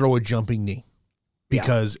ready to throw a jumping knee.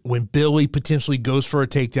 Because when Billy potentially goes for a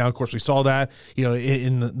takedown, of course, we saw that,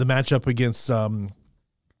 in the matchup against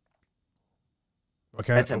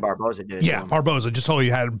Okay. Edson Barboza did it Yeah, to him. Barboza just told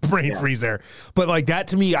you had a brain freeze there. But like that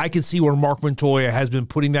to me, I can see where Mark Montoya has been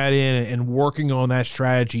putting that in and working on that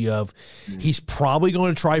strategy of he's probably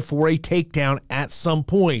going to try for a takedown at some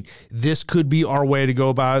point. This could be our way to go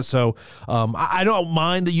about it. So I don't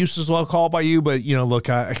mind the use as well call by you, but look,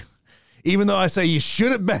 even though I say you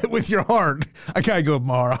shouldn't bet with your heart, I gotta go with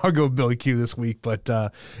Mar. I'll go with Billy Q this week. But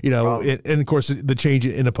and of course the change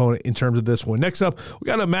in opponent in terms of this one. Next up, we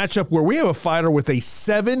got a matchup where we have a fighter with a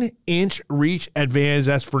 7-inch reach advantage.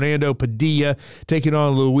 That's Fernando Padilla taking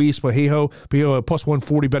on 𝗬𝗶𝗵𝗂. Padilla at plus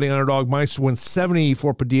 140 betting underdog, minus 170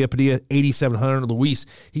 for Padilla. Padilla 8,700. Louis,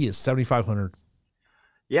 he is 7,500.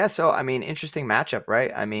 Yeah, so I mean, interesting matchup,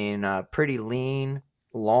 right? I mean, pretty lean,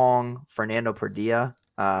 long Fernando Padilla.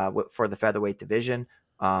 For the featherweight division,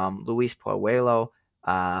 𝗬𝗶𝗵𝗂 Paajuelo,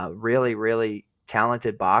 really, really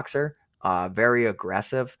talented boxer, very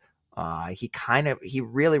aggressive. He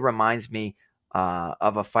really reminds me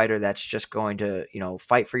of a fighter that's just going to,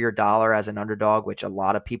 fight for your dollar as an underdog, which a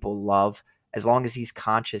lot of people love. As long as he's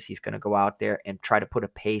conscious, he's going to go out there and try to put a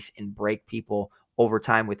pace and break people over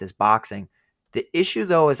time with his boxing. The issue,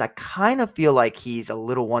 though, is I kind of feel like he's a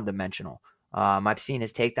little one-dimensional. I've seen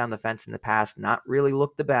his takedown defense in the past not really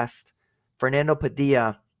look the best. Fernando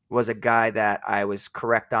Padilla was a guy that I was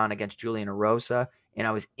correct on against Julian Erosa, and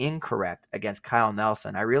I was incorrect against Kyle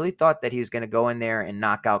Nelson. I really thought that he was going to go in there and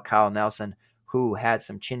knock out Kyle Nelson, who had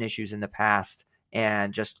some chin issues in the past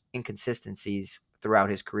and just inconsistencies throughout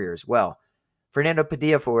his career as well. Fernando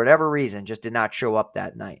Padilla, for whatever reason, just did not show up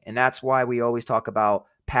that night. And that's why we always talk about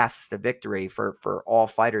paths to victory for all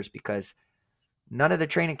fighters, because none of the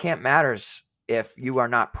training camp matters if you are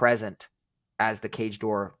not present as the cage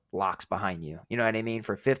door locks behind you. You know what I mean?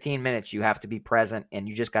 For 15 minutes, you have to be present, and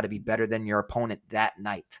you just got to be better than your opponent that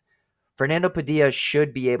night. Fernando Padilla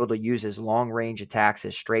should be able to use his long-range attacks,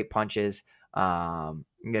 his straight punches,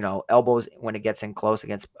 elbows when it gets in close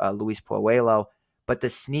against 𝗬𝗶𝗵𝗂. But the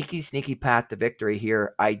sneaky path to victory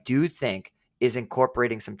here, I do think, is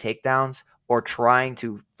incorporating some takedowns or trying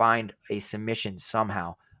to find a submission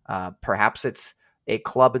somehow. Perhaps it's a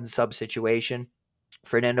club and sub situation.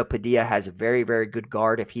 Fernando Padilla has a very, very good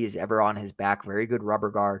guard if he is ever on his back, very good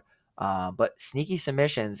rubber guard. But sneaky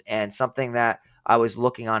submissions, and something that I was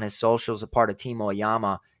looking on his socials, a part of Team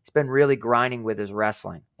Oyama, he's been really grinding with his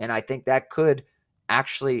wrestling. And I think that could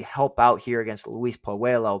actually help out here against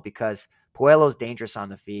𝗬𝗶𝗵𝗂, because Paajuelo's dangerous on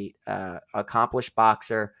the feet, accomplished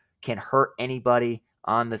boxer, can hurt anybody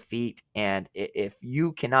on the feet. And if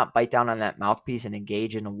you cannot bite down on that mouthpiece and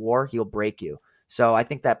engage in a war, he'll break you. So I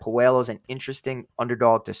think that Paajuelo is an interesting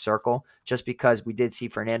underdog to circle, just because we did see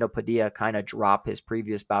Fernando Padilla kind of drop his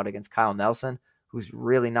previous bout against Kyle Nelson, who's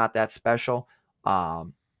really not that special.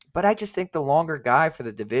 But I just think the longer guy for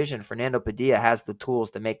the division, Fernando Padilla, has the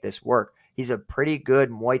tools to make this work. He's a pretty good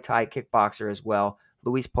Muay Thai kickboxer as well.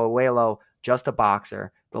 𝗬𝗶𝗵𝗂, just a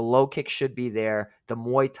boxer. The low kick should be there. The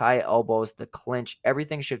Muay Thai elbows, the clinch,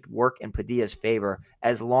 everything should work in Padilla's favor,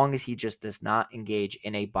 as long as he just does not engage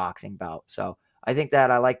in a boxing bout. So I think that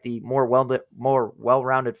I like the more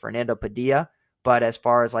well-rounded Fernando Padilla, but as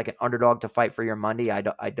far as like an underdog to fight for your money, I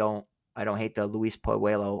don't hate the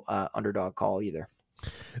𝗬𝗶𝗵𝗂 underdog call either.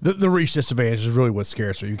 The reach disadvantage is really what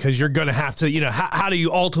scares me, because you're going to have to, how do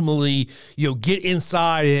you ultimately, get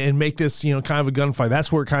inside and make this, kind of a gunfight?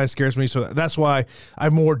 That's where it kind of scares me. So that's why I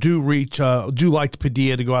more do like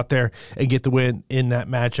Padilla to go out there and get the win in that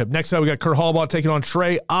matchup. Next up, we got Holobaugh taking on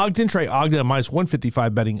Trey Ogden. Trey Ogden at minus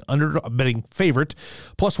 155 betting favorite,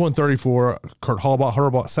 plus 130 for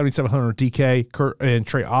Holobaugh 7,700 DK. And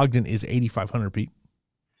Trey Ogden is 8,500, Pete.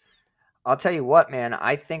 I'll tell you what, man,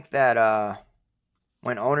 I think that,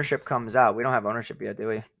 when ownership comes out, we don't have ownership yet, do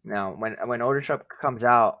we? No. When ownership comes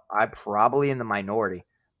out, I'm probably in the minority.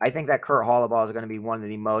 I think that Holobaugh is going to be one of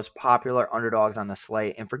the most popular underdogs on the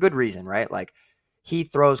slate, and for good reason, right? Like, he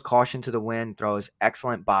throws caution to the wind, throws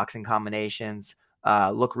excellent boxing combinations,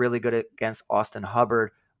 looked really good against Austin Hubbard,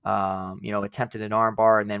 attempted an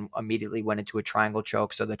armbar and then immediately went into a triangle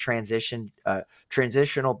choke. So the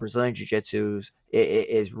transitional Brazilian Jiu-Jitsu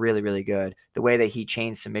is really, really good. The way that he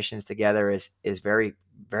chains submissions together is very,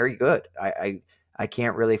 very good. I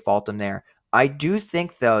can't really fault him there. I do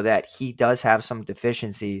think, though, that he does have some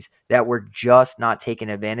deficiencies that were just not taken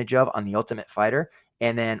advantage of on The Ultimate Fighter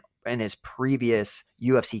and then in his previous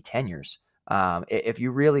UFC tenures. If you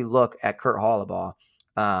really look at Holobaugh,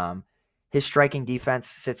 his striking defense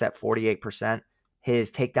sits at 48%.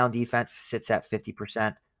 His takedown defense sits at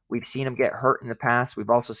 50%. We've seen him get hurt in the past. We've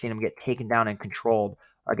also seen him get taken down and controlled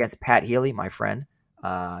against Pat Healy, my friend.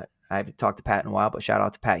 I haven't talked to Pat in a while, but shout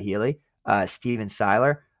out to Pat Healy. Steven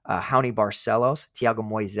Seiler. 𝗵𝗵 Barcelos, Thiago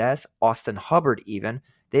Moises, Austin Hubbard even.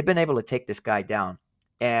 They've been able to take this guy down.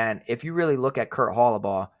 And if you really look at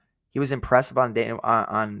𝗏𝗏𝗀𝐵𝗁, he was impressive on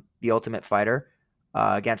The Ultimate Fighter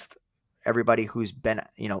against everybody who's been,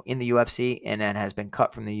 in the UFC and then has been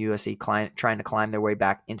cut from the UFC, trying to climb their way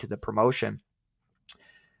back into the promotion.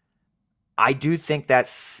 I do think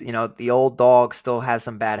that's, the old dog still has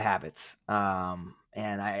some bad habits.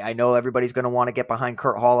 And I know everybody's going to want to get behind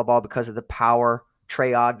𝗏𝗏𝗀𝐵𝗁 because of the power.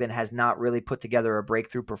 Trey Ogden has not really put together a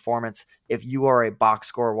breakthrough performance. If you are a box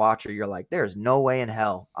score watcher, you're like, there's no way in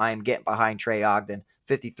hell I am getting behind Trey Ogden.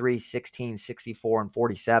 53, 16, 64, and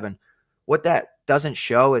 47. What that doesn't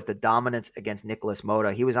show is the dominance against Nicholas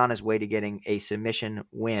Motta. He was on his way to getting a submission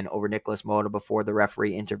win over Nicholas Motta before the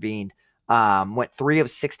referee intervened. Went 3 of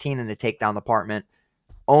 16 in the takedown department,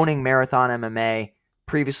 owning Marathon MMA,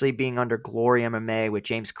 previously being under Glory MMA with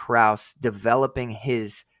James Krause, developing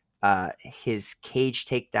his cage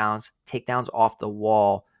takedowns off the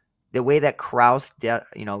wall. The way that Krause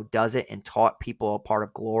does it and taught people a part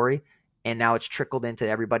of Glory, and now it's trickled into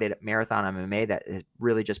everybody at Marathon MMA that has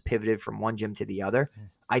really just pivoted from one gym to the other,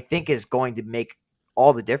 I think is going to make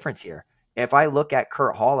all the difference here. If I look at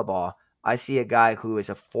𝗏𝗏𝗀𝐵𝗁, I see a guy who is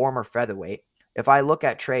a former featherweight. If I look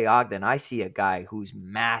at Trey Ogden, I see a guy who's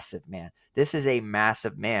massive, man. This is a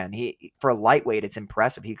massive man. For a lightweight, it's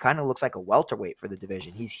impressive. He kind of looks like a welterweight for the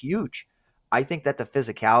division. He's huge. I think that the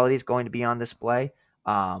physicality is going to be on display.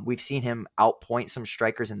 We've seen him outpoint some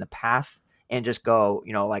strikers in the past and just go,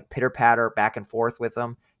 like pitter-patter back and forth with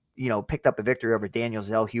them. Picked up a victory over Daniel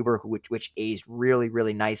Zellhuber, which aged really,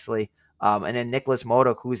 really nicely. And then Nicholas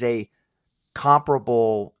Motta, who's a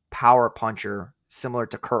comparable power puncher similar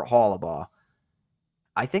to 𝗏𝗏𝗀𝗁𝗁.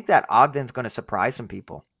 I think that Ogden's going to surprise some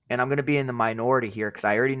people. And I'm going to be in the minority here because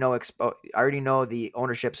I already know the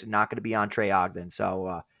ownership's not going to be on Trey Ogden.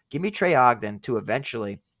 So give me Trey Ogden to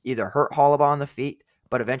eventually either hurt 𝗏𝗏𝗀𝗁𝗁 on the feet,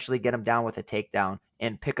 but eventually get him down with a takedown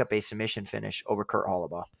and pick up a submission finish over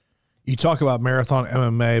𝗏𝗏𝗀𝗁𝗁. You talk about Marathon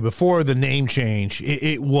MMA. Before the name change,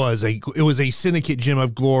 it was a syndicate gym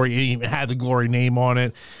of Glory. It even had the Glory name on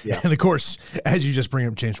it. Yeah. And of course, as you just bring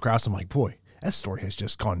up James Krause, I'm like, boy, that story has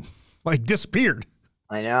just gone disappeared.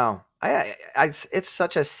 I know. It's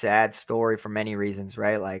such a sad story for many reasons,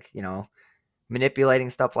 right? Like, manipulating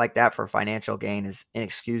stuff like that for financial gain is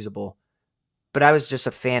inexcusable. But I was just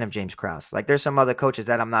a fan of James Krause. Like, there's some other coaches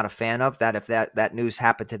that I'm not a fan of that if that news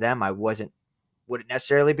happened to them, I wouldn't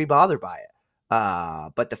necessarily be bothered by it.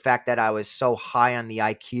 But the fact that I was so high on the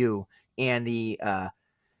IQ and the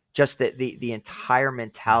entire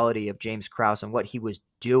mentality of James Krause and what he was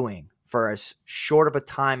doing for as short of a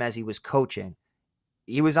time as he was coaching,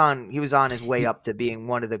 he was on his way up to being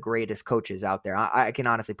one of the greatest coaches out there. I can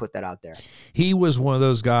honestly put that out there. He was one of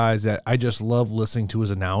those guys that I just love listening to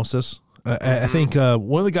his analysis. I think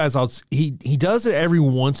one of the guys he does it every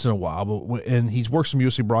once in a while, and he's worked some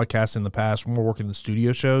UFC broadcasts in the past. When we're working the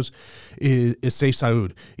studio shows, is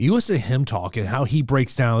𝗓𝗓. You listen to him talk and how he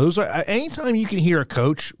breaks down. Those are anytime you can hear a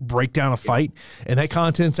coach break down a fight, and that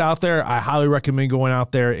content's out there. I highly recommend going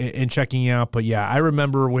out there and checking it out. But yeah, I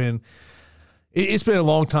remember when. It's been a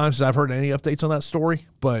long time since I've heard any updates on that story,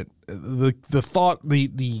 but the thought,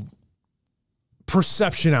 the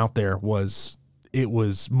perception out there was it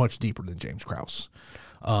was much deeper than James Krause,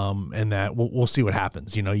 and that we'll see what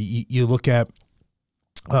happens. You look at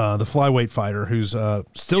the flyweight fighter who's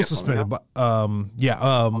still suspended,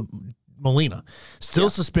 Molina, still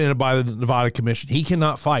suspended by the Nevada Commission. He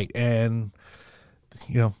cannot fight, and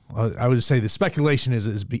I would say the speculation is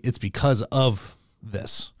it's because of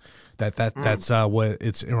this. That's what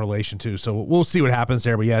it's in relation to. So we'll see what happens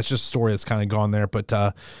there. But yeah, it's just a story that's kind of gone there. But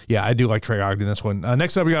yeah, I do like Trey Ogden in this one.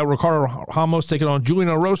 Next up, we got Ricardo Ramos taking on Julian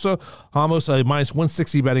Erosa. Ramos minus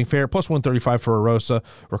 160 betting fair, plus 135 for Erosa.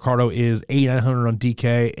 Ricardo is 8,900 on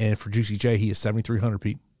DK, and for Juicy J, he is 7,300.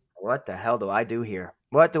 Pete, what the hell do I do here?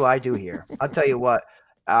 What do I do here? I'll tell you what.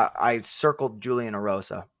 I circled Julian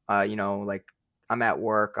Erosa. Like I'm at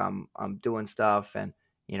work, I'm doing stuff, and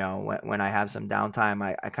when I have some downtime,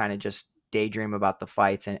 I kind of just daydream about the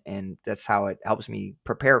fights, and that's how it helps me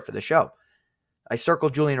prepare for the show. I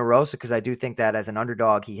circled Julian Erosa because I do think that as an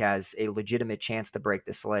underdog, he has a legitimate chance to break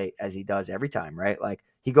the slate as he does every time, right? Like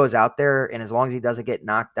he goes out there, and as long as he doesn't get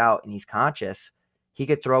knocked out and he's conscious, he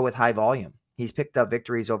could throw with high volume. He's picked up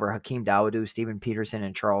victories over Hakeem Dawodu, Steven Peterson,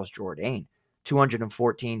 and Charles Jourdain.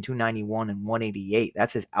 214, 291, and 188.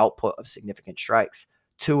 That's his output of significant strikes.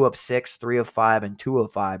 2 of 6, 3 of 5, and 2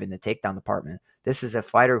 of 5 in the takedown department. This is a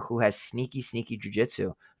fighter who has sneaky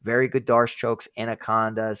jiu-jitsu, very good Darce chokes,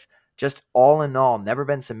 anacondas, just all in all, never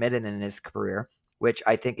been submitted in his career, which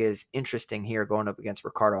I think is interesting here going up against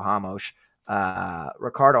Ricardo Ramos.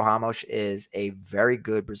 Ricardo Ramos is a very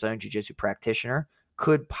good Brazilian Jiu-Jitsu practitioner,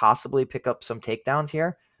 could possibly pick up some takedowns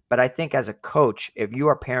here. But I think as a coach, if you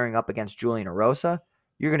are pairing up against Julian Erosa,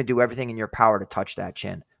 you're going to do everything in your power to touch that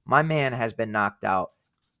chin. My man has been knocked out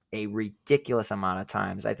a ridiculous amount of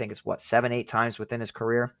times. I think it's 7, 8 times within his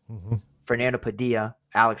career. Fernando Padilla,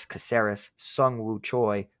 Alex Caceres, Seung-Woo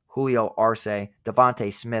Choi, Julio Arce,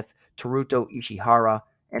 Devontae Smith, Teruto Ishihara,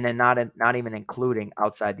 and then not even including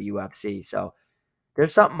outside the UFC. So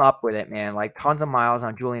there's something up with it, man. Like tons of miles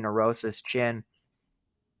on Julian Erosa's chin.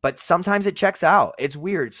 But sometimes it checks out. It's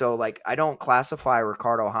weird. So like I don't classify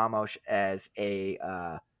Ricardo Ramos as a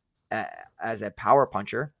power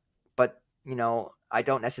puncher, but I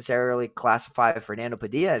don't necessarily classify Fernando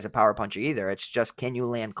Padilla as a power puncher either. It's just, can you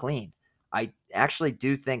land clean? I actually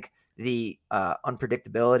do think the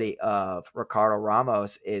unpredictability of Ricardo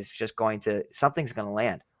Ramos is just something's going to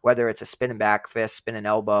land, whether it's a spinning back fist, spinning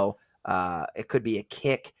elbow. It could be a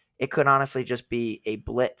kick. It could honestly just be a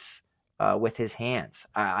blitz with his hands.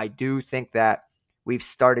 I do think that we've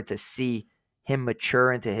started to see him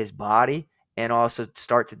mature into his body and also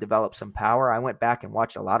start to develop some power. I went back and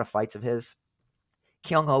watched a lot of fights of his.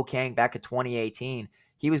 Kyung Ho Kang back in 2018,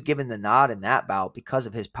 he was given the nod in that bout because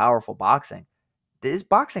of his powerful boxing. This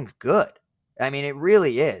boxing's good. I mean, it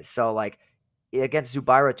really is. So, like, against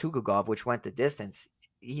𝗬𝗶𝗵𝗫 𝗀𝗃, which went the distance,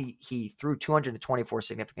 he threw 224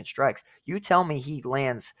 significant strikes. You tell me he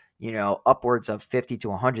lands, upwards of 50 to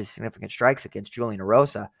 100 significant strikes against Julian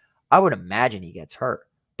Erosa, I would imagine he gets hurt.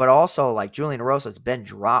 But also, like, Julian Erosa's been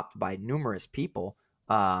dropped by numerous people,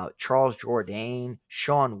 Charles Jourdain,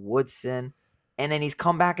 Sean Woodson, and then he's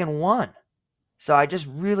come back and won. So I just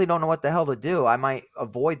really don't know what the hell to do. I might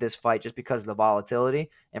avoid this fight just because of the volatility,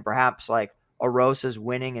 and perhaps like Erosa's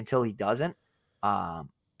winning until he doesn't.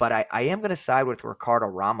 But I am going to side with Ricardo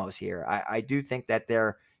Ramos here. I do think that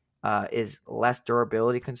there is less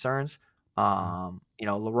durability concerns.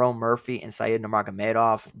 Lerone Murphy and Said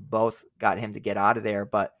Nurmagomedov both got him to get out of there.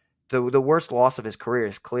 But the worst loss of his career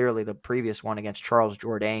is clearly the previous one against Charles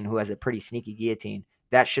Jourdain, who has a pretty sneaky guillotine.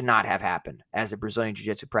 That should not have happened as a Brazilian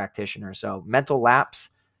Jiu-Jitsu practitioner. So mental lapse.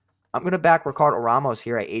 I'm going to back Ricardo Ramos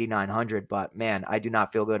here at 8,900, but man, I do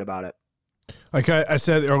not feel good about it. Like I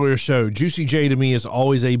said earlier show, Juicy J to me is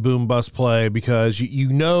always a boom bust play because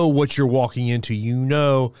you know what you're walking into.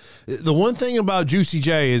 The one thing about Juicy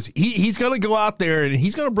J is he's going to go out there and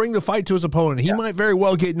he's going to bring the fight to his opponent. He might very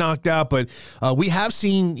well get knocked out, but we have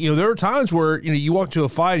seen, there are times where, you walk to a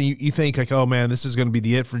fight and you think like, oh man, this is going to be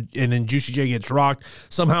the it for, and then Juicy J gets rocked,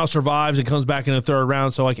 somehow survives and comes back in the third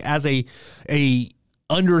round. So like as a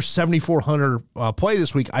under 7,400 play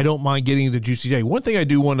this week, I don't mind getting the Juicy J. One thing I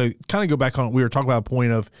do want to kind of go back on, we were talking about a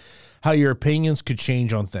point of how your opinions could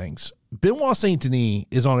change on things. Benoit Saint-Denis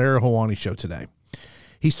is on Ariel Helwani show today.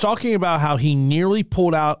 He's talking about how he nearly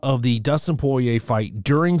pulled out of the Dustin Poirier fight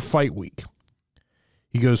during fight week.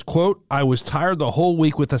 He goes, quote, "I was tired the whole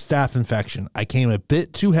week with a staph infection. I came a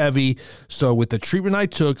bit too heavy, so with the treatment I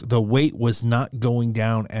took, the weight was not going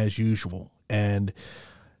down as usual." And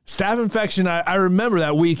staph infection, I remember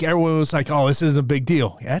that week, everyone was like, oh, this isn't a big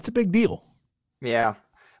deal. Yeah, it's a big deal. Yeah.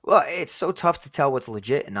 Well, it's so tough to tell what's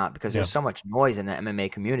legit and not because there's so much noise in the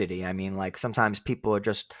MMA community. I mean, like sometimes people are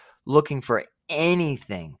just looking for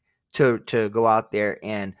anything to go out there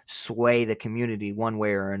and sway the community one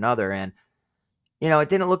way or another. And, it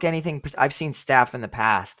didn't look anything. I've seen staph in the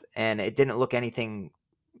past and it didn't look anything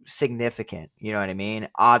significant. You know what I mean?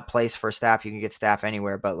 Odd place for staph. You can get staph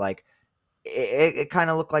anywhere, but like, it kind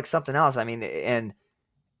of looked like something else. I mean, and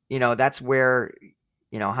that's where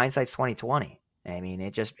hindsight's 20/20. I mean,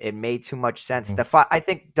 it made too much sense. I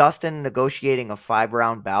think Dustin negotiating a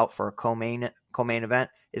 5-round bout for a co-main event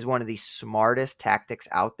is one of the smartest tactics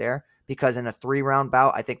out there because in a 3-round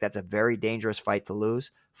bout, I think that's a very dangerous fight to lose.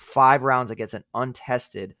 5 rounds against an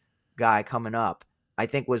untested guy coming up, I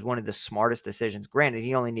think was one of the smartest decisions. Granted,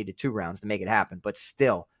 he only needed 2 rounds to make it happen, but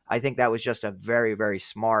still, I think that was just a very, very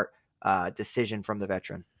smart decision from the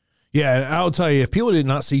veteran. Yeah, and I'll tell you, if people did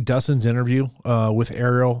not see Dustin's interview with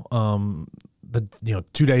Ariel,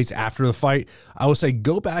 2 days after the fight, I would say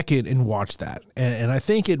go back and watch that. And I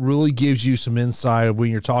think it really gives you some insight of when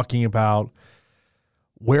you're talking about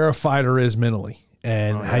where a fighter is mentally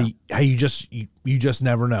and how you just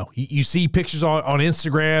never know. You see pictures on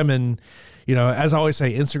Instagram and, as I always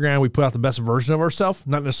say, Instagram, we put out the best version of ourselves,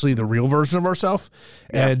 not necessarily the real version of ourselves.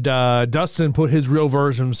 Yeah. And Dustin put his real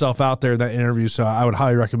version of himself out there in that interview, so I would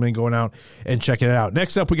highly recommend going out and checking it out.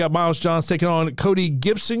 Next up, we got Miles Johns taking on Cody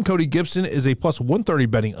Gibson. Cody Gibson is a plus 130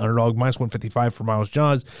 betting underdog, minus 155 for Miles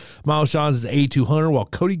Johns. Miles Johns is 8,200, while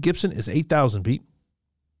Cody Gibson is 8,000, Pete.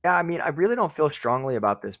 Yeah, I mean, I really don't feel strongly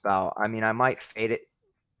about this bout. I mean, I might fade it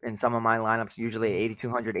in some of my lineups. Usually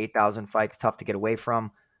 8,200, 8,000 fights, tough to get away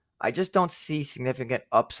from. I just don't see significant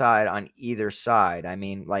upside on either side. I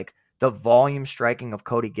mean, like the volume striking of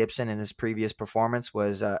Cody Gibson in his previous performance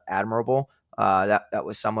was admirable. That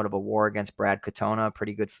was somewhat of a war against Brad Katona, a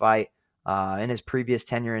pretty good fight. In his previous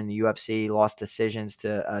tenure in the UFC, lost decisions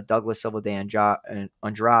to Douglas Silva de Andrade,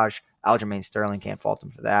 Aljamain Sterling, can't fault him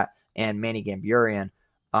for that, and Manny Gamburian.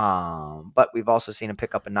 But we've also seen him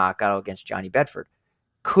pick up a knockout against Johnny Bedford.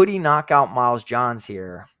 Could he knock out Miles Johns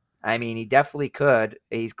here? I mean, he definitely could.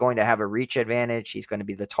 He's going to have a reach advantage. He's going to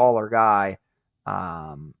be the taller guy.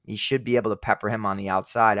 He should be able to pepper him on the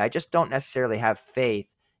outside. I just don't necessarily have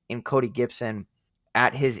faith in Cody Gibson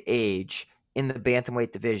at his age in the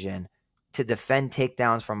bantamweight division to defend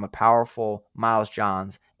takedowns from a powerful Miles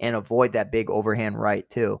Johns and avoid that big overhand right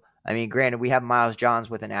too. I mean, granted, we have Miles Johns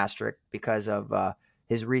with an asterisk because of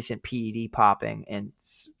his recent PED popping and,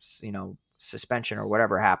 suspension or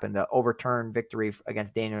whatever happened, the overturned victory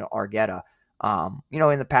against Daniel Argueta.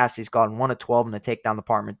 In the past, he's gone 1 of 12 in the takedown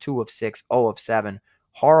department, 2 of 6, 0 of 7.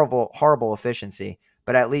 Horrible efficiency,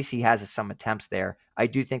 but at least he has some attempts there. I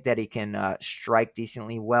do think that he can strike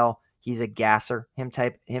decently well. He's a gasser. Him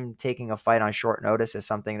taking a fight on short notice is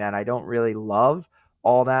something that I don't really love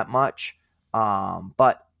all that much.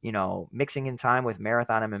 But mixing in time with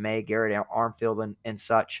Marathon MMA, Garrett Armfield and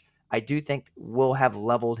such, I do think will have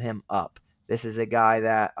leveled him up. This is a guy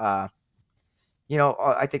that, I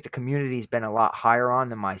think the community's been a lot higher on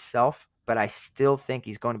than myself, but I still think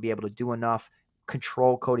he's going to be able to do enough,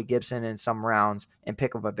 control Cody Gibson in some rounds, and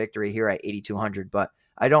pick up a victory here at 8,200. But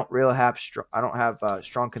I don't really have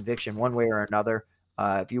strong conviction one way or another.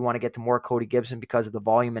 If you want to get to more Cody Gibson because of the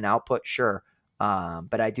volume and output, sure.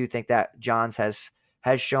 But I do think that Johns has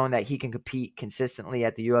shown that he can compete consistently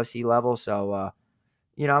at the UFC level. So,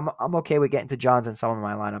 I'm okay with getting to Johns in some of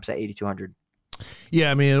my lineups at 8,200. Yeah,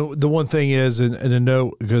 I mean, the one thing is, and a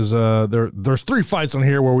note, because there's 3 fights on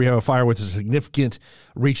here where we have a fighter with a significant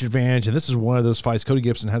reach advantage, and this is one of those fights. Cody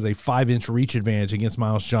Gibson has a 5-inch reach advantage against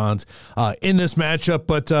Miles Johns in this matchup,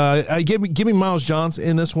 but give me Miles Johns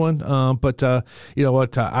in this one. But you know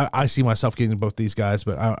what? I see myself getting both these guys,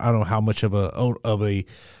 but I don't know how much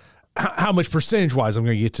how much percentage-wise I'm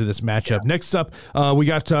going to get to this matchup. Yeah. Next up, we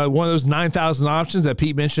got one of those 9,000 options that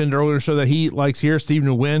Pete mentioned earlier, so that he likes here. Stephen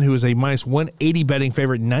Nguyen, who is a minus 180 betting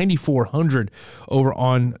favorite, 9,400 over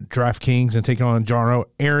on DraftKings, and taking on Jarno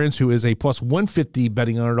Aarons, who is a plus 150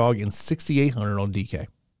 betting underdog, and 6,800 on DK.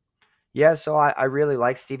 Yeah, so I really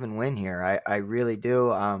like Stephen Nguyen here. I really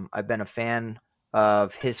do. I've been a fan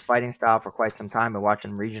of his fighting style for quite some time. I watch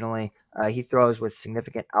him regionally. He throws with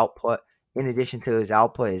significant output. In addition to his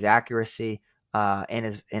output, his accuracy, and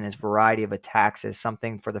his variety of attacks is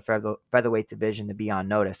something for the featherweight division to be on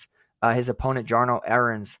notice. His opponent, Jarno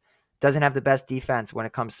Aarons, doesn't have the best defense when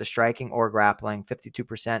it comes to striking or grappling.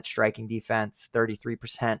 52% striking defense,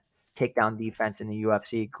 33% takedown defense in the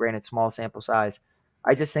UFC. Granted, small sample size.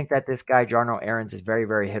 I just think that this guy, Jarno Aarons, is very,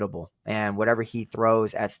 very hittable. And whatever he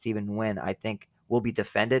throws at Stephen Nguyen, I think will be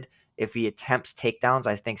defended. If he attempts takedowns,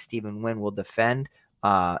 I think Stephen Nguyen will defend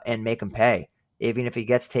and make him pay. Even if he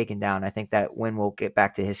gets taken down, I think that Nguyen will get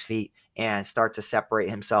back to his feet and start to separate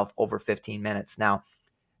himself over 15 minutes. Now,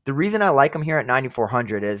 the reason I like him here at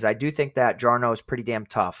 9,400 is I do think that Jarno is pretty damn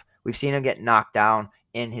tough. We've seen him get knocked down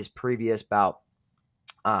in his previous bout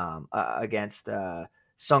against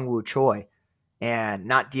Sungwoo Choi and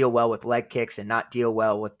not deal well with leg kicks and not deal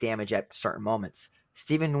well with damage at certain moments.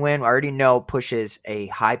 Stephen Nguyen, I already know, pushes a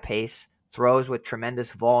high pace, throws with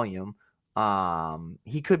tremendous volume.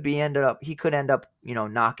 He could end up,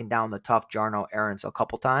 knocking down the tough Jarno Aarons a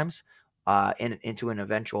couple times, into an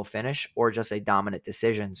eventual finish or just a dominant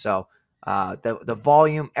decision. So, the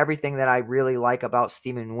volume, everything that I really like about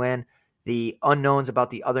Stephen Nguyen, the unknowns about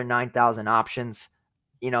the other 9,000 options.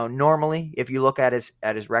 Normally if you look at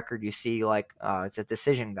his record, you see it's a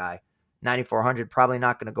decision guy. 9,400, probably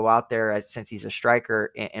not going to go out there since he's a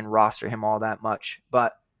striker and roster him all that much,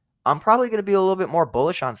 but I'm probably going to be a little bit more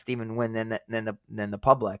bullish on Stephen Nguyen than the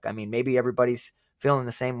public. I mean, maybe everybody's feeling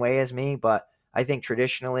the same way as me, but I think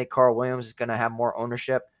traditionally Carl Williams is going to have more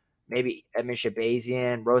ownership. Maybe Edmen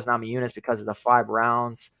Shahbazyan, Rose Namajunas because of the 5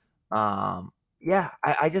 rounds.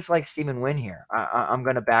 I just like Stephen Nguyen here. I'm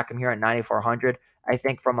going to back him here at 9,400. I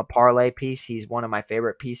think from a parlay piece, he's one of my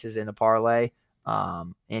favorite pieces in the parlay.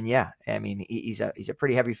 He's a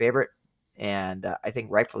pretty heavy favorite, and I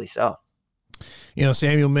think rightfully so.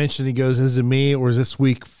 Samuel mentioned, he goes, is it me or is this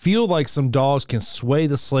week feel like some dogs can sway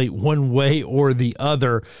the slate one way or the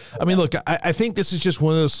other? I mean, look, I think this is just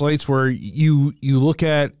one of those slates where you look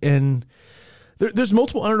at, and There's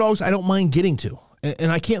multiple underdogs I don't mind getting to.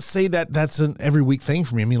 And I can't say that that's an every week thing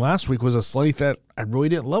for me. I mean, last week was a slate that I really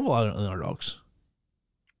didn't love a lot of underdogs.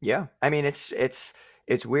 Yeah. I mean, it's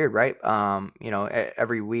weird, right?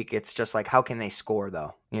 Every week it's just like, how can they score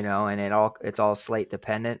though? And it's all slate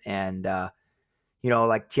dependent. And,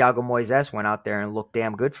 like Thiago Moises went out there and looked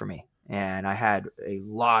damn good for me. And I had a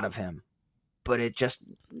lot of him, but it just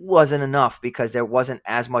wasn't enough because there wasn't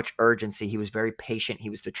as much urgency. He was very patient. He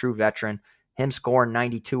was the true veteran. Him scoring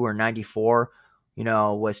 92 or 94,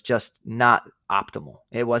 was just not optimal.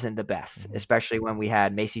 It wasn't the best, especially when we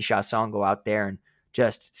had 𝐵𝐶 Chason go out there and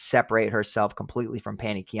just separate herself completely from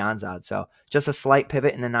𝗵𝐻𝐻𝐿 𝗠𝐿𝐧. So just a slight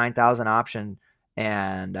pivot in the 9,000 option,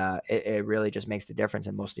 and it really just makes the difference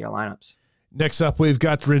in most of your lineups. Next up, we've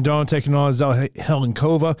got Rendon taking on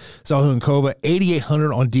𝗲𝗏𝗀𝐿 𝗲𝗏𝗀𝐿,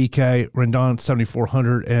 8,800 on DK, Rendon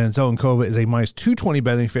 7,400, and 𝗲𝗏𝗀𝐿 is a minus 220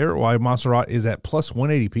 betting favorite, while Montserrat is at plus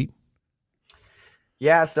 180, Pete.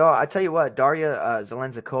 Yeah, so I tell you what, Daria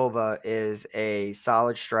Zelentzakova is a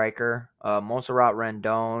solid striker. Montserrat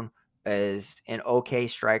Rendon is an okay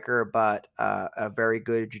striker, but a very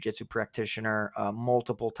good jiu-jitsu practitioner,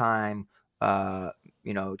 multiple-time,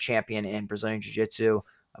 champion in Brazilian jiu-jitsu.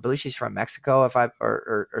 I believe she's from Mexico,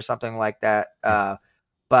 or something like that.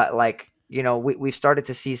 But we've started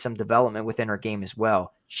to see some development within her game as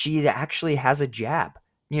well. She actually has a jab.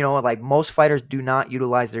 Like most fighters do not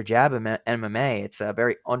utilize their jab in MMA. It's a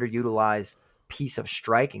very underutilized piece of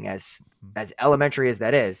striking, as elementary as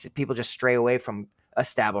that is. People just stray away from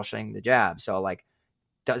establishing the jab. So,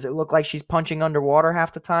 does it look like she's punching underwater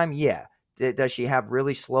half the time? Yeah. Does she have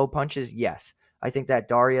really slow punches? Yes. I think that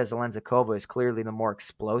Daria Zelentzakova is clearly the more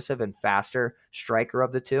explosive and faster striker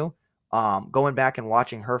of the two. Going back and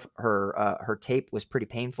watching her tape was pretty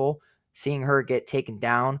painful. Seeing her get taken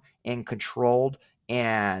down and controlled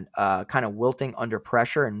and kind of wilting under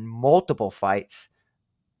pressure in multiple fights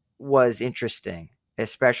was interesting,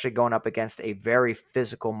 especially going up against a very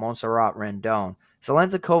physical Montserrat Rendon.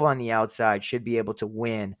 Zelentzakova on the outside should be able to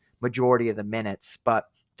win majority of the minutes, but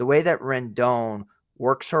the way that Rendon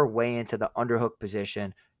works her way into the underhook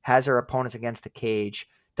position, has her opponents against the cage,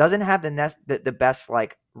 doesn't have the best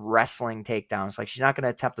wrestling takedowns. Like, she's not going to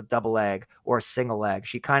attempt a double leg or a single leg.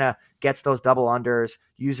 She kind of gets those double unders,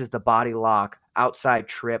 uses the body lock, outside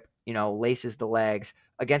trip, laces the legs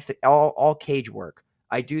against all cage work.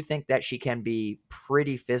 I do think that she can be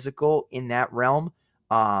pretty physical in that realm.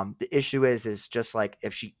 The issue is just like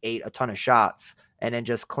if she ate a ton of shots and then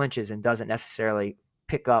just clinches and doesn't necessarily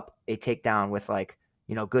pick up a takedown with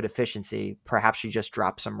good efficiency, perhaps she just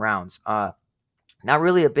drops some rounds. Not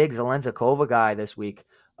really a big Zelentzakova guy this week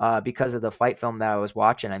because of the fight film that I was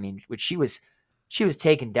watching. I mean, she was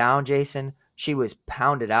taken down, Jason. She was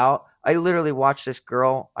pounded out. I literally watched this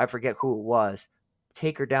girl, I forget who it was,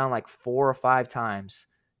 take her down 4 or 5 times,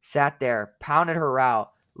 sat there, pounded her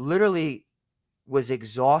out, literally was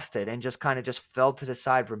exhausted and just fell to the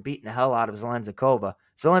side from beating the hell out of Zelentzakova.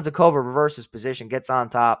 Zelentzakova reverses position, gets on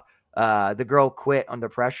top. The girl quit under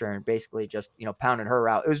pressure and basically just, pounded her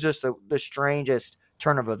out. It was just the strangest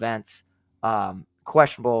turn of events.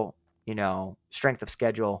 Questionable, strength of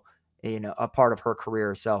schedule, a part of her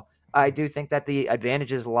career. So I do think that the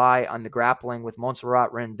advantages lie on the grappling with Montserrat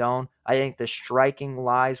Rendon. I think the striking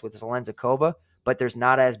lies with Zelentzakova, but there's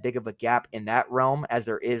not as big of a gap in that realm as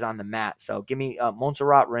there is on the mat. So give me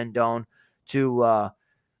Montserrat Rendon to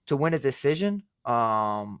win a decision.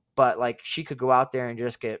 But she could go out there and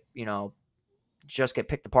just get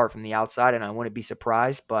picked apart from the outside, and I wouldn't be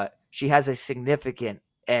surprised. But she has a significant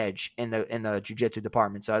edge in the jiu-jitsu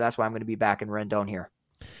department, so that's why I'm going to be back in Rendon here.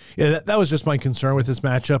 Yeah, that was just my concern with this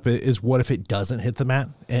matchup is what if it doesn't hit the mat,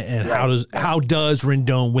 and right. how does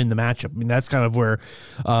Rendon win the matchup? I mean, that's kind of where,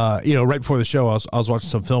 right before the show, I was watching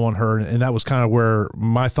some film on her, and that was kind of where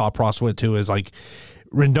my thought process went to, is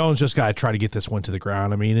Rendon's just got to try to get this one to the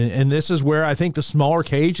ground. I mean, and this is where I think the smaller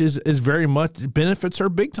cage is very much benefits her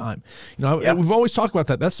big time. We've always talked about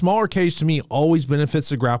that. That smaller cage to me always benefits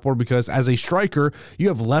the grappler because as a striker, you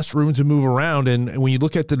have less room to move around. And when you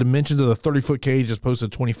look at the dimensions of the 30-foot cage as opposed to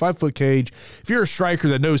the 25-foot cage, if you're a striker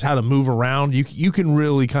that knows how to move around, you can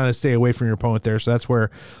really kind of stay away from your opponent there. So that's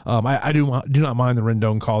where I do not mind the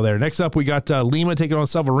Rendon call there. Next up, we got 𝗲𝗏𝗀 taking on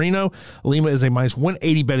𝗲𝗏𝗀𝗀𝗀. 𝗲𝗏𝗀 is a minus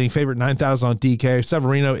 180 betting favorite, 9,000 on DK. 𝗲𝗏𝗀𝗀𝗀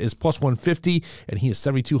is plus 150, and he is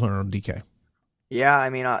 7,200 on DK. Yeah, I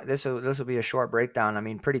mean, this will be a short breakdown. I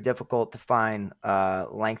mean, pretty difficult to find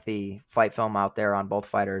lengthy fight film out there on both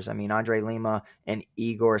fighters. I mean, Andre Lima and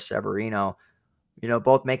Igor Severino,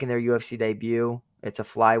 both making their UFC debut. It's a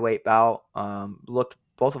flyweight bout.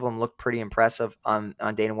 Both of them looked pretty impressive on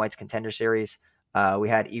Dana White's Contender Series. We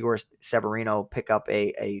had 𝗍𝗂 pick up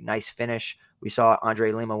a nice finish. We saw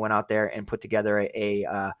Andre Lima went out there and put together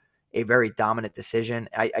a very dominant decision.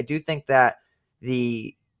 I do think that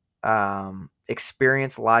the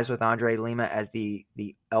experience lies with Andre Lima as the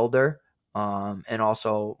elder, and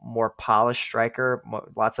also more polished striker,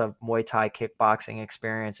 lots of Muay Thai kickboxing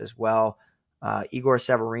experience as well.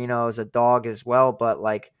 𝗍𝗂 is a dog as well, but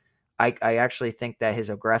like I actually think that his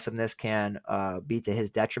aggressiveness can be to his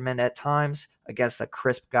detriment at times against a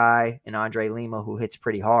crisp guy in Andre Lima who hits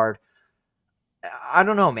pretty hard. I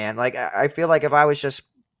don't know, man. Like I feel like if I was just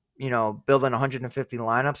building 150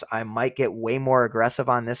 lineups, I might get way more aggressive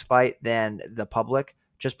on this fight than the public,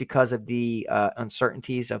 just because of the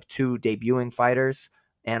uncertainties of two debuting fighters,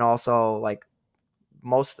 and also like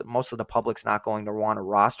most of the public's not going to want to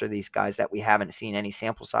roster these guys that we haven't seen any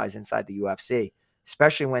sample size inside the UFC,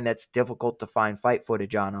 especially when that's difficult to find fight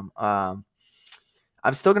footage on them.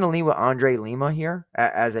 I'm still going to lean with Andre Lima here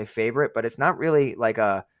as a favorite, but it's not really like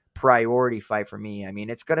a priority fight for me. I mean,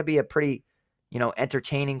 it's going to be a pretty,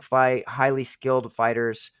 entertaining fight, highly skilled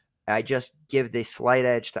fighters. I just give the slight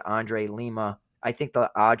edge to Andre Lima. I think the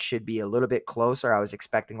odds should be a little bit closer. I was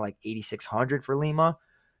expecting like 8,600 for Lima.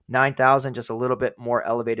 9,000, just a little bit more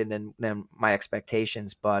elevated than my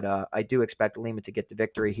expectations, but I do expect Lima to get the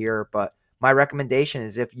victory here. But my recommendation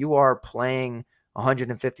is, if you are playing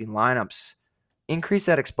 150 lineups, increase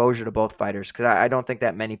that exposure to both fighters, because I don't think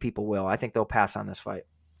that many people will. I think they'll pass on this fight.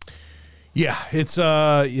 Yeah, it's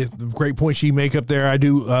great points you make up there. I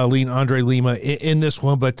do lean Andre Lima in this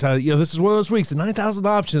one, but this is one of those weeks. The 9,000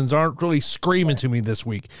 options aren't really screaming to me this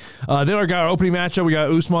week. Then I got our opening matchup. We got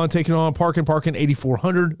Usman taking on Parkin. Parkin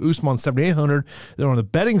 8,400, Usman 7,800. Then on the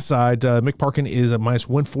betting side, Mick Parkin is a minus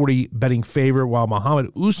 140 betting favorite, while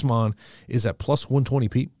Muhammad Usman is at plus 120.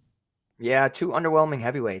 Pete. Yeah, two underwhelming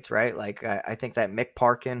heavyweights, right? Like I think that Mick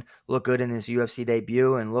Parkin looked good in his UFC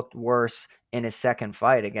debut and looked worse in his second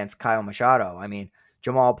fight against Kyle Machado. I mean,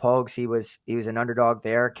 Jamal Pogues, he was an underdog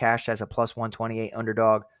there, cashed as a plus 128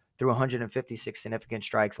 underdog, threw 156 significant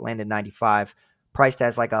strikes, landed 95, priced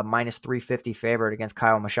as like a minus 350 favorite against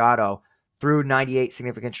Kyle Machado, threw 98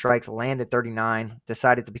 significant strikes, landed 39,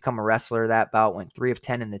 decided to become a wrestler that bout, went 3 of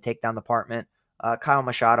 10 in the takedown department. Kyle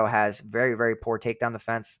Machado has very, very poor takedown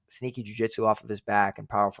defense, sneaky jiu-jitsu off of his back, and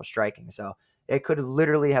powerful striking. So it could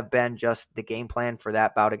literally have been just the game plan for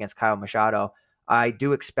that bout against Kyle Machado. I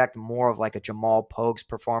do expect more of like a Jamal Pogues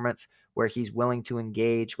performance, where he's willing to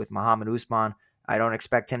engage with Muhammad Usman. I don't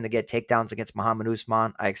expect him to get takedowns against Muhammad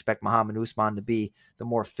Usman. I expect Muhammad Usman to be the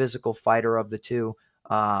more physical fighter of the two.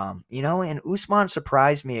 And Usman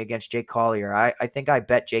surprised me against Jake Collier. I think I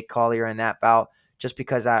bet Jake Collier in that bout, just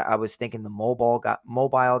because I was thinking the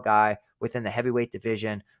mobile guy within the heavyweight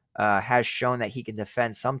division has shown that he can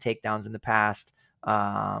defend some takedowns in the past,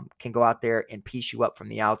 can go out there and piece you up from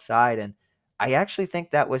the outside. And I actually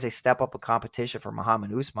think that was a step up of competition for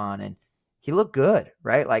Muhammad Usman, and he looked good,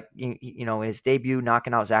 right? Like, his debut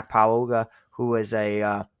knocking out 𝗧𝗶𝗺, who was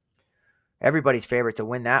everybody's favorite to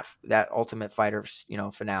win that Ultimate Fighter,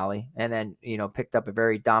 finale, and then, picked up a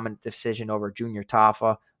very dominant decision over Junior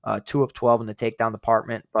Tafa. 2 of 12 in the takedown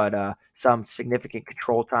department, but some significant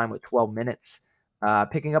control time with 12 minutes.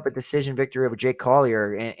 Picking up a decision victory over Jake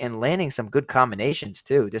Collier and landing some good combinations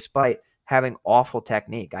too, despite having awful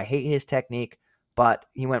technique. I hate his technique, but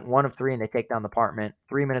he went 1 of 3 in the takedown department,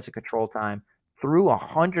 3 minutes of control time, threw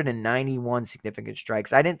 191 significant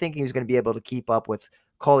strikes. I didn't think he was going to be able to keep up with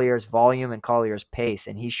Collier's volume and Collier's pace,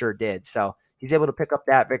 and he sure did. So he's able to pick up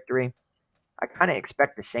that victory. I kind of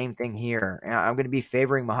expect the same thing here. I'm going to be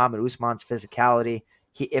favoring Muhammad Usman's physicality.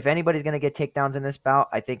 If anybody's going to get takedowns in this bout,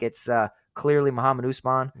 I think it's clearly Muhammad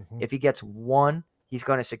Usman. If he gets 1, he's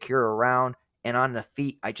going to secure a round. And on the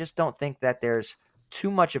feet, I just don't think that there's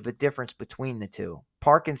too much of a difference between the two.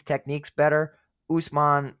 Parkin's technique's better.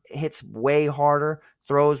 Usman hits way harder,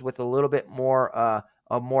 throws with a little bit more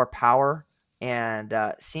power, and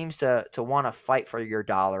seems to want to fight for your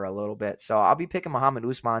dollar a little bit. So I'll be picking Muhammad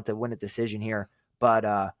Usman to win a decision here.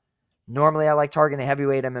 But normally I like targeting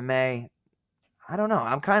heavyweight MMA. I don't know.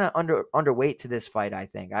 I'm kind of underweight to this fight, I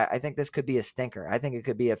think. I think this could be a stinker. I think it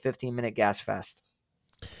could be a 15-minute gas fest.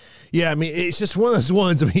 Yeah, I mean, it's just one of those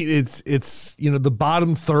ones. I mean, it's the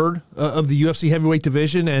bottom third of the UFC heavyweight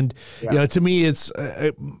division, and to me, it's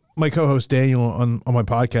my co-host Daniel on my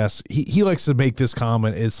podcast. He likes to make this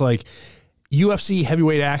comment. It's like UFC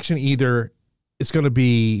heavyweight action. Either it's going to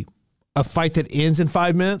be a fight that ends in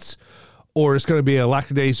 5 minutes, or it's going to be a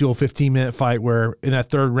lackadaisical 15-minute fight where in that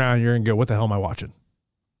third round you're going to go, "What the hell am I watching?"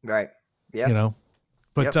 Right. Yeah.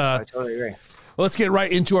 But I totally agree. Let's get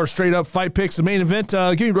right into our straight up fight picks. The main event,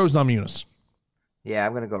 give me Rose Namajunas. Yeah,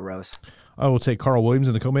 I'm gonna go Rose. I will take Karl Williams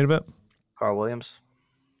in the co-main event. Karl Williams.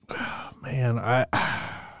 Man,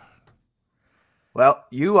 Well,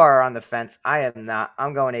 you are on the fence. I am not.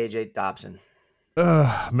 I'm going AJ Dobson.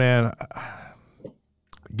 Man,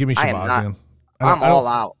 give me Shahbazyan. I'm all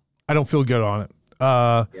out. I don't feel good on it.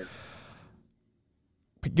 Yeah.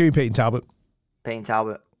 Give me Payton Talbott. Payton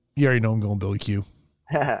Talbott. You already know I'm going Billy Q.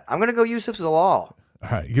 I'm going to go Youssef Zalal. All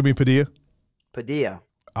right. Give me Padilla. Padilla.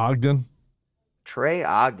 Ogden. Trey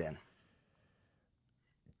Ogden.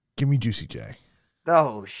 Give me Juicy J.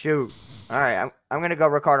 Oh, shoot. All right. I'm going to go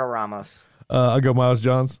Ricardo Ramos. I'll go Miles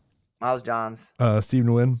Johns. Miles Johns. Stephen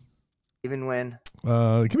Nguyen. Stephen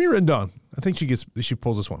Nguyen. Give me Rendon. I think she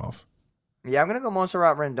pulls this one off. Yeah, I'm going to go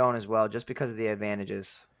Montserrat Rendon as well, just because of the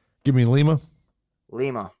advantages. Give me Lima.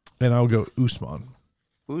 And I'll go Usman.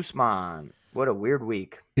 What a weird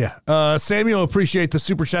week. Yeah. Samuel, appreciate the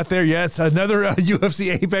super chat there. Yeah, it's another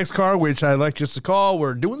UFC Apex card, which I like just to call.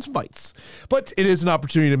 We're doing some fights, but it is an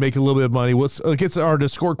opportunity to make a little bit of money. Let's get our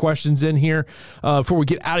Discord questions in here before we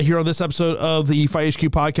get out of here on this episode of the Fight HQ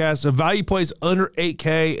podcast. Value plays under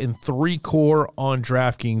 8K and 3 core on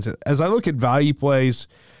DraftKings. As I look at value plays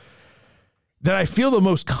that I feel the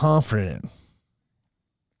most confident in,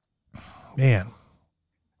 man,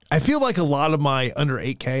 I feel like a lot of my under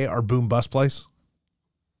 8K are boom bust plays.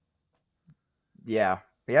 Yeah,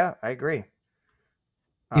 I agree.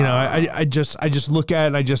 You know, I just look at it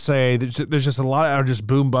and I just say there's just a lot of just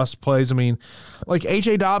boom bust plays. I mean, like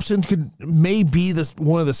AJ Dobson could may be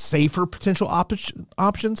one of the safer potential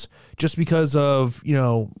options just because of, you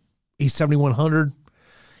know, he's 7,100.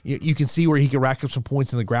 You can see where he can rack up some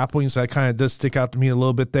points in the grappling, so that kind of does stick out to me a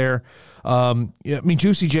little bit there. I mean,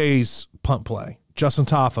 Juicy J's punt play. Justin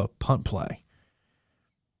Tafa, punt play.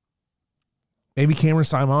 Maybe Cameron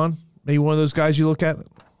Saaiman, maybe one of those guys you look at.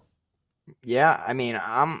 Yeah, I mean,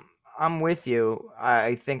 I'm with you.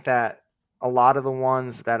 I think that a lot of the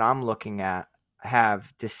ones that I'm looking at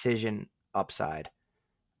have decision upside.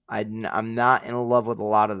 I'm not in love with a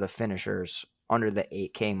lot of the finishers under the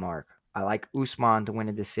 8K mark. I like Usman to win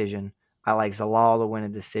a decision. I like Zalal to win a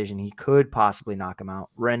decision. He could possibly knock him out.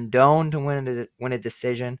 Rendon to win a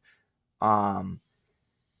decision.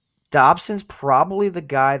 Dobson's probably the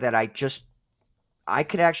guy that I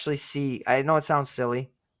could actually see. I know it sounds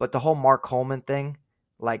silly, but the whole Mark Coleman thing,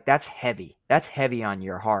 like, that's heavy. That's heavy on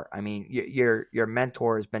your heart. I mean, your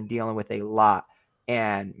mentor has been dealing with a lot,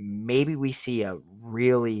 and maybe we see a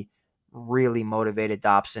really, really motivated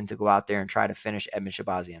Dobson to go out there and try to finish Edmen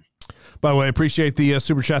Shahbazyan. By the way, appreciate the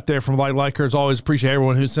super chat there from Liker. As always, appreciate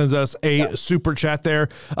everyone who sends us a super chat there.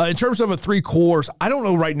 In terms of a 3 cores, I don't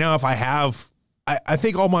know right now if I have. I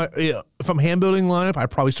think all my if I'm hand building lineup, I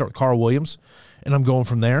probably start with Karl Williams, and I'm going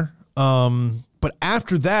from there. But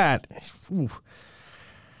after that,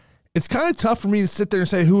 it's kind of tough for me to sit there and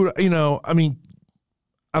say who. You know, I mean,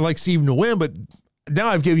 I like Stephen to win, but now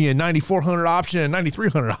I've given you a 9,400 option and a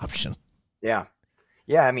 9,300 option. Yeah.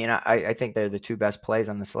 Yeah, I mean, I think they're the 2 best plays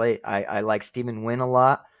on the slate. I like Stephen Nguyen a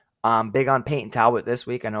lot. Big on Payton Talbott this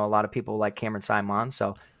week. I know a lot of people like Cameron Saaiman.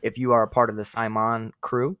 So if you are a part of the Saaiman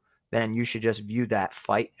crew, then you should just view that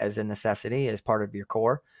fight as a necessity, as part of your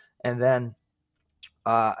core. And then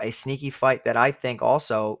a sneaky fight that I think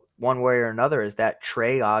also, one way or another, is that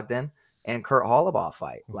Trey Ogden and Holobaugh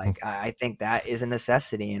fight. Like, I think that is a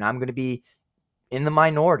necessity, and I'm going to be in the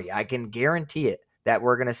minority. I can guarantee it that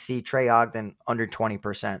we're going to see Trey Ogden under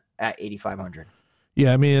 20% at 8,500.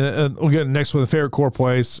 Yeah, I mean, we'll get next with the favorite core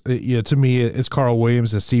plays. To me, it's Karl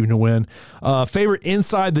Williams and Stephen to win. Favorite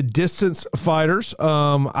inside the distance fighters.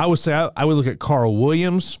 I would say I would look at Karl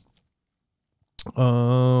Williams.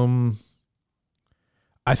 I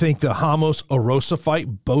think the Ramos-Arosa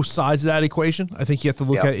fight, both sides of that equation. I think you have to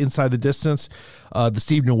look at inside the distance. The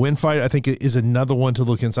Stephen to win fight, I think, is another one to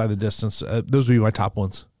look inside the distance. Those would be my top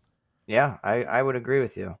ones. Yeah, I would agree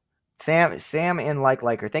with you. Sam and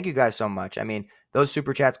Liker, thank you guys so much. I mean, those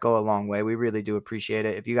super chats go a long way. We really do appreciate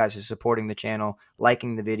it. If you guys are supporting the channel,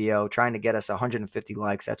 liking the video, trying to get us 150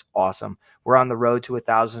 likes, that's awesome. We're on the road to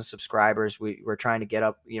 1,000 subscribers. We're trying to get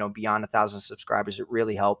up, beyond 1,000 subscribers. It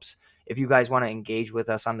really helps. If you guys want to engage with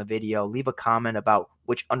us on the video, leave a comment about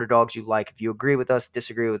which underdogs you like. If you agree with us,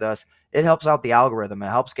 disagree with us, it helps out the algorithm. It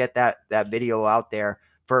helps get that video out there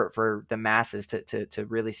for the masses to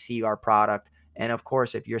really see our product. And of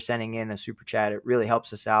course, if you're sending in a super chat, it really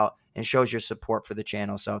helps us out and shows your support for the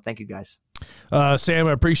channel. So thank you guys. Sam,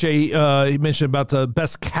 I appreciate you mentioned about the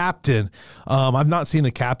best captain. I've not seen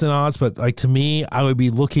the captain odds, but like, to me, I would be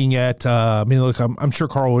looking at, I'm sure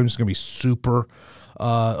Karl Williams is going to be super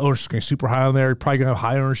super high on there. Probably going to have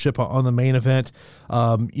high ownership on the main event.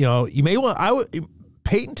 You may want,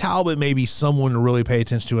 Payton Talbott may be someone to really pay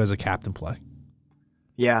attention to as a captain play.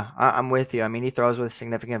 Yeah, I'm with you. I mean, he throws with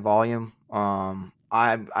significant volume.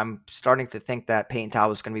 I'm starting to think that Payton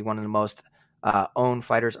Talbot is going to be one of the most owned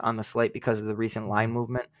fighters on the slate because of the recent line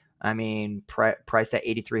movement. I mean, priced at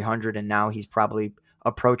 8,300, and now he's probably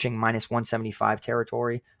approaching -175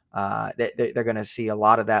 territory. They're going to see a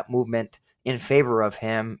lot of that movement in favor of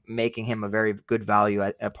him, making him a very good value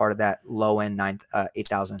at part of that low end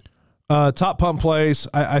 8,000. Top pump plays.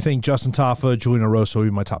 I think Justin Tafa, Julian Erosa will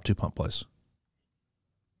be my top 2 pump plays.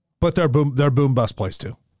 But they're boom bust plays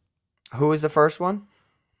too. Who was the first one?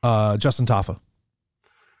 Justin Tafa.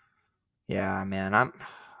 Yeah, man.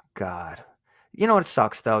 God. You know what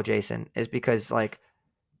sucks though, Jason, is because like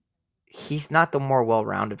he's not the more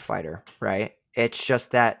well-rounded fighter, right? It's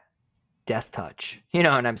just that death touch. You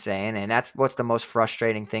know what I'm saying? And that's what's the most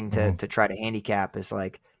frustrating thing to try to handicap is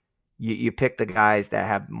like you pick the guys that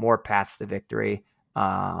have more paths to victory,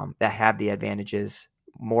 that have the advantages,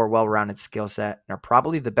 more well-rounded skill set, and are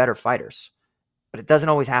probably the better fighters. But it doesn't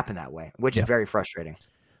always happen that way, which is very frustrating.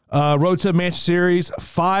 Road to Manchester Series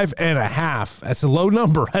 5.5. That's a low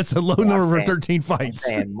number. That's a low number for 13 fights.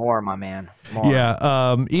 I'm saying more, my man. More.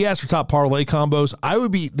 Yeah. He asked for top parlay combos.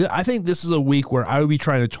 I think this is a week where I would be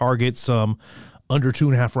trying to target some under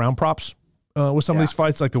 2.5 round props with some of these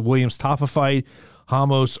fights, like the Williams Tafa fight,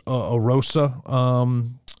 Ramos Erosa.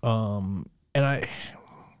 And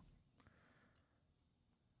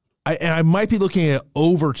I might be looking at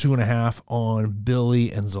over 2.5 on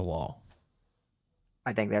Billy and Zalal.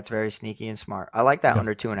 I think that's very sneaky and smart. I like that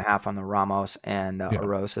under 2.5 on the Ramos and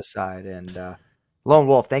Erosa side. And Lone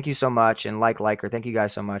Wolf, thank you so much. And Liker, thank you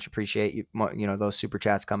guys so much. Appreciate you. You know, those super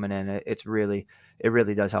chats coming in. It really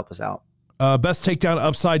does help us out. Best takedown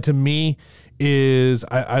upside to me is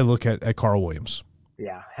I look at Karl Williams.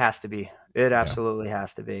 Yeah, has to be. It absolutely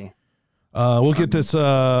has to be. We'll get this.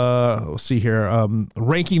 We'll see here.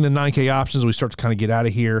 Ranking the 9K options. We start to kind of get out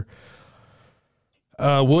of here.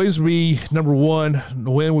 Williams would be number 1.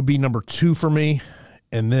 Nguyen would be number 2 for me.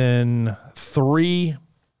 And then 3.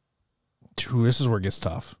 This is where it gets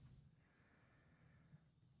tough.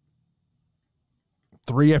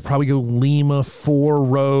 3, I'd probably go Lima. 4,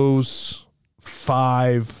 Rose.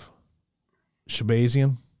 5,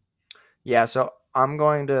 Shahbazyan. Yeah, so I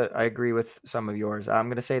agree with some of yours. I'm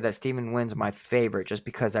going to say that Stephen Nguyen's my favorite just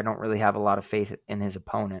because I don't really have a lot of faith in his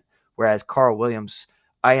opponent. Whereas Karl Williams,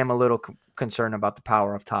 I am a little concerned about the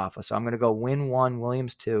power of Tafa. So I'm going to go Nguyen 1,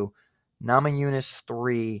 Williams 2, Namajunas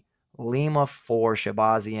 3, Lima 4,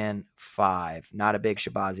 Shahbazyan 5. Not a big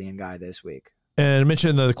Shahbazyan guy this week. And I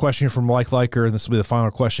mentioned the question here from Liker, and this will be the final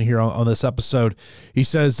question here on this episode. He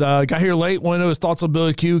says, got here late, want to know his thoughts on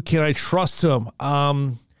Billy Q. Can I trust him?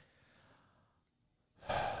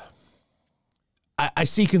 I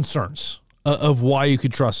see concerns of why you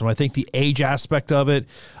could trust him. I think the age aspect of it.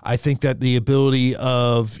 I think that the ability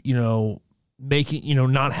of, making,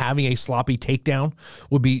 not having a sloppy takedown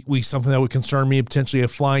would be something that would concern me, potentially a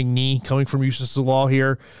flying knee coming from Youssef Zalal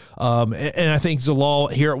here. And I think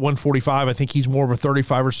Zalal here at 145, I think he's more of a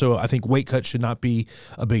 35 or so. I think weight cut should not be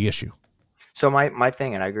a big issue. So my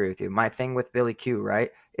thing, and I agree with you, my thing with Billy Q,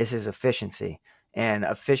 right, is his efficiency. And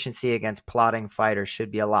efficiency against plotting fighters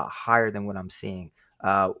should be a lot higher than what I'm seeing.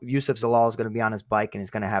 Youssef Zalal is going to be on his bike and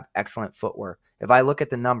is going to have excellent footwork. If I look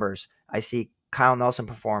at the numbers, I see Kyle Nelson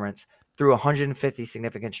performance through 150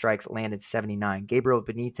 significant strikes, landed 79. Gabriel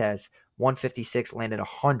Benitez, 156, landed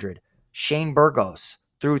 100. Shane Burgos,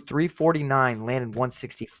 through 349, landed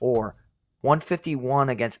 164. 151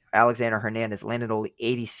 against Alexander Hernandez, landed only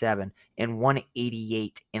 87, and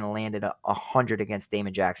 188 and landed 100 against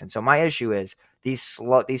Damon Jackson. So my issue is these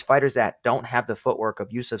fighters that don't have the footwork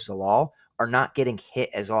of Youssef Zalal are not getting hit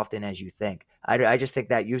as often as you think. I just think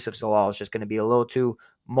that Youssef Zalal is just going to be a little too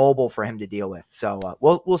mobile for him to deal with. So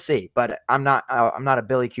we'll see. But I'm not a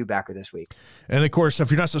Billy Q backer this week. And of course,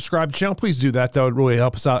 if you're not subscribed to the channel, please do that. That would really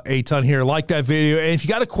help us out a ton here. Like that video. And if you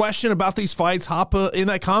got a question about these fights, hop in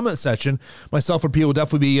that comment section. Myself or P will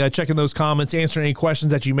definitely be checking those comments, answering any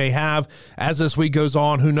questions that you may have as this week goes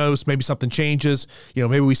on. Who knows? Maybe something changes.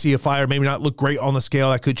 Maybe we see a fighter maybe not look great on the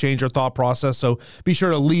scale. That could change our thought process. So be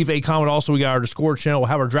sure to leave a comment. Also, we got our Discord channel. We'll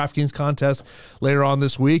have our DraftKings contest later on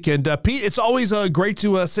this week. And Pete, it's always great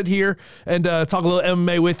to sit here and talk a little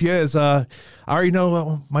MMA with you. As I already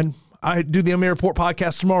know, I do the MMA Report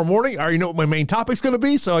podcast tomorrow morning. I already know what my main topic's going to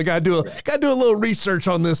be, so I got to do a little research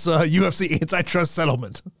on this UFC antitrust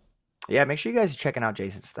settlement. Yeah, make sure you guys are checking out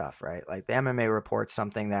Jason's stuff, right? Like the MMA Report's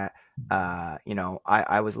something that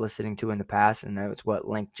I was listening to in the past, and it's what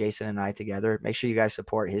linked Jason and I together. Make sure you guys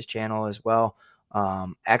support his channel as well.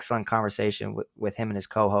 Excellent conversation with him and his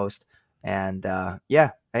co-host. And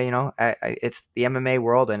yeah, it's the MMA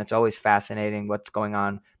world, and it's always fascinating what's going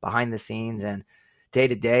on behind the scenes and day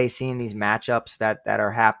to day, seeing these matchups that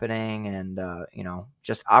are happening, and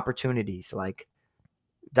just opportunities like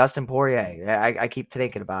Dustin Poirier. I keep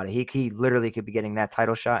thinking about it. He literally could be getting that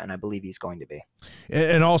title shot, and I believe he's going to be.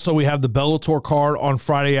 And also we have the Bellator card on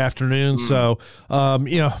Friday afternoon. So,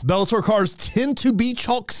 Bellator cards tend to be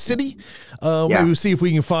chalk city. Maybe we'll see if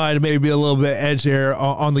we can find maybe a little bit edge there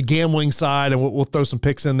on the gambling side, and we'll throw some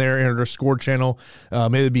picks in there in our Score channel.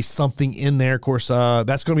 Maybe there'll be something in there. Of course,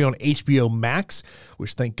 that's going to be on HBO Max,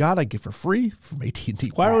 which thank God I get for free from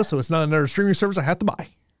AT&T Wireless. So it's not another streaming service I have to buy.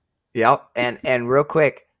 Yep. And real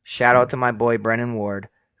quick, shout out to my boy Brennan Ward,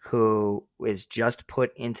 who is just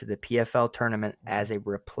put into the PFL tournament as a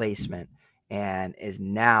replacement and is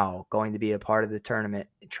now going to be a part of the tournament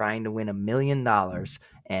trying to win $1 million.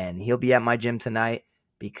 And he'll be at my gym tonight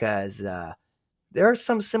because there are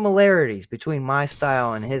some similarities between my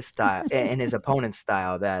style and his style and his opponent's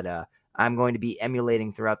style that I'm going to be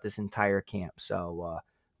emulating throughout this entire camp. So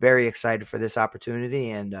very excited for this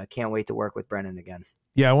opportunity, and can't wait to work with Brennan again.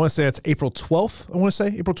 Yeah, I want to say it's April 12th. I want to say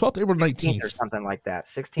April 12th, April 19th. Or something like that.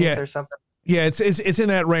 16th or something. Yeah, it's in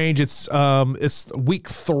that range. It's week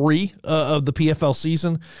 3 of the PFL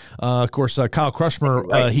season. Of course, Kyle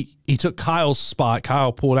Crushmer, he took Kyle's spot.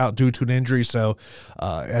 Kyle pulled out due to an injury. So,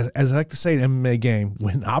 as I like to say in MMA game,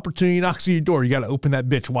 when opportunity knocks on your door, you got to open that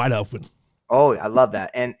bitch wide open. Oh, I love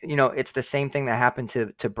that. And, it's the same thing that happened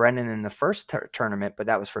to Brennan in the first tournament, but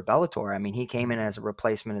that was for Bellator. I mean, he came in as a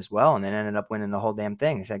replacement as well, and then ended up winning the whole damn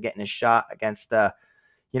thing. He's getting his shot against the,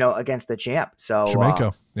 against the champ. So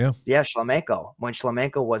𝗍𝗏𝗀, yeah, 𝗍𝗏𝗀, when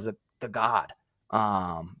𝗍𝗏𝗀 was the god.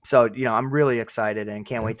 So, I'm really excited and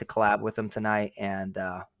can't wait to collab with him tonight. And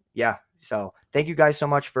so thank you guys so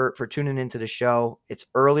much for tuning into the show. It's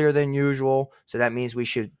earlier than usual, so that means we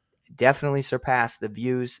should definitely surpass the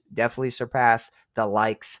views, definitely surpass the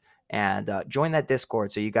likes, and join that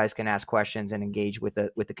Discord so you guys can ask questions and engage with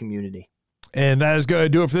the community. And that is going to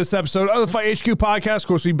do it for this episode of the Fight HQ podcast. Of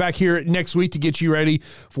course, we'll be back here next week to get you ready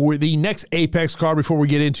for the next Apex card before we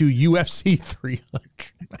get into UFC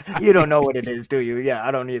 300. You don't know what it is, do you? Yeah,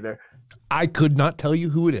 I don't either. I could not tell you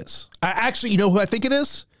who it is. You know who I think it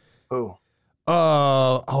is? Who?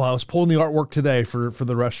 I was pulling the artwork today for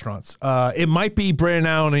the restaurants. It might be Brandon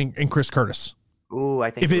Allen and Chris Curtis. Ooh, I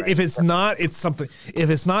think if it's not, it's something. If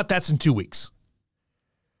it's not, that's in 2 weeks.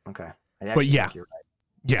 Okay, but yeah, think you're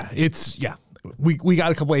right. We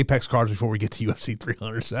got a couple Apex cards before we get to UFC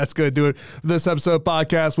 300. So that's going to do it for this episode of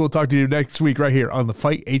podcast. We'll talk to you next week right here on the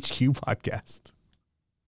Fight HQ podcast.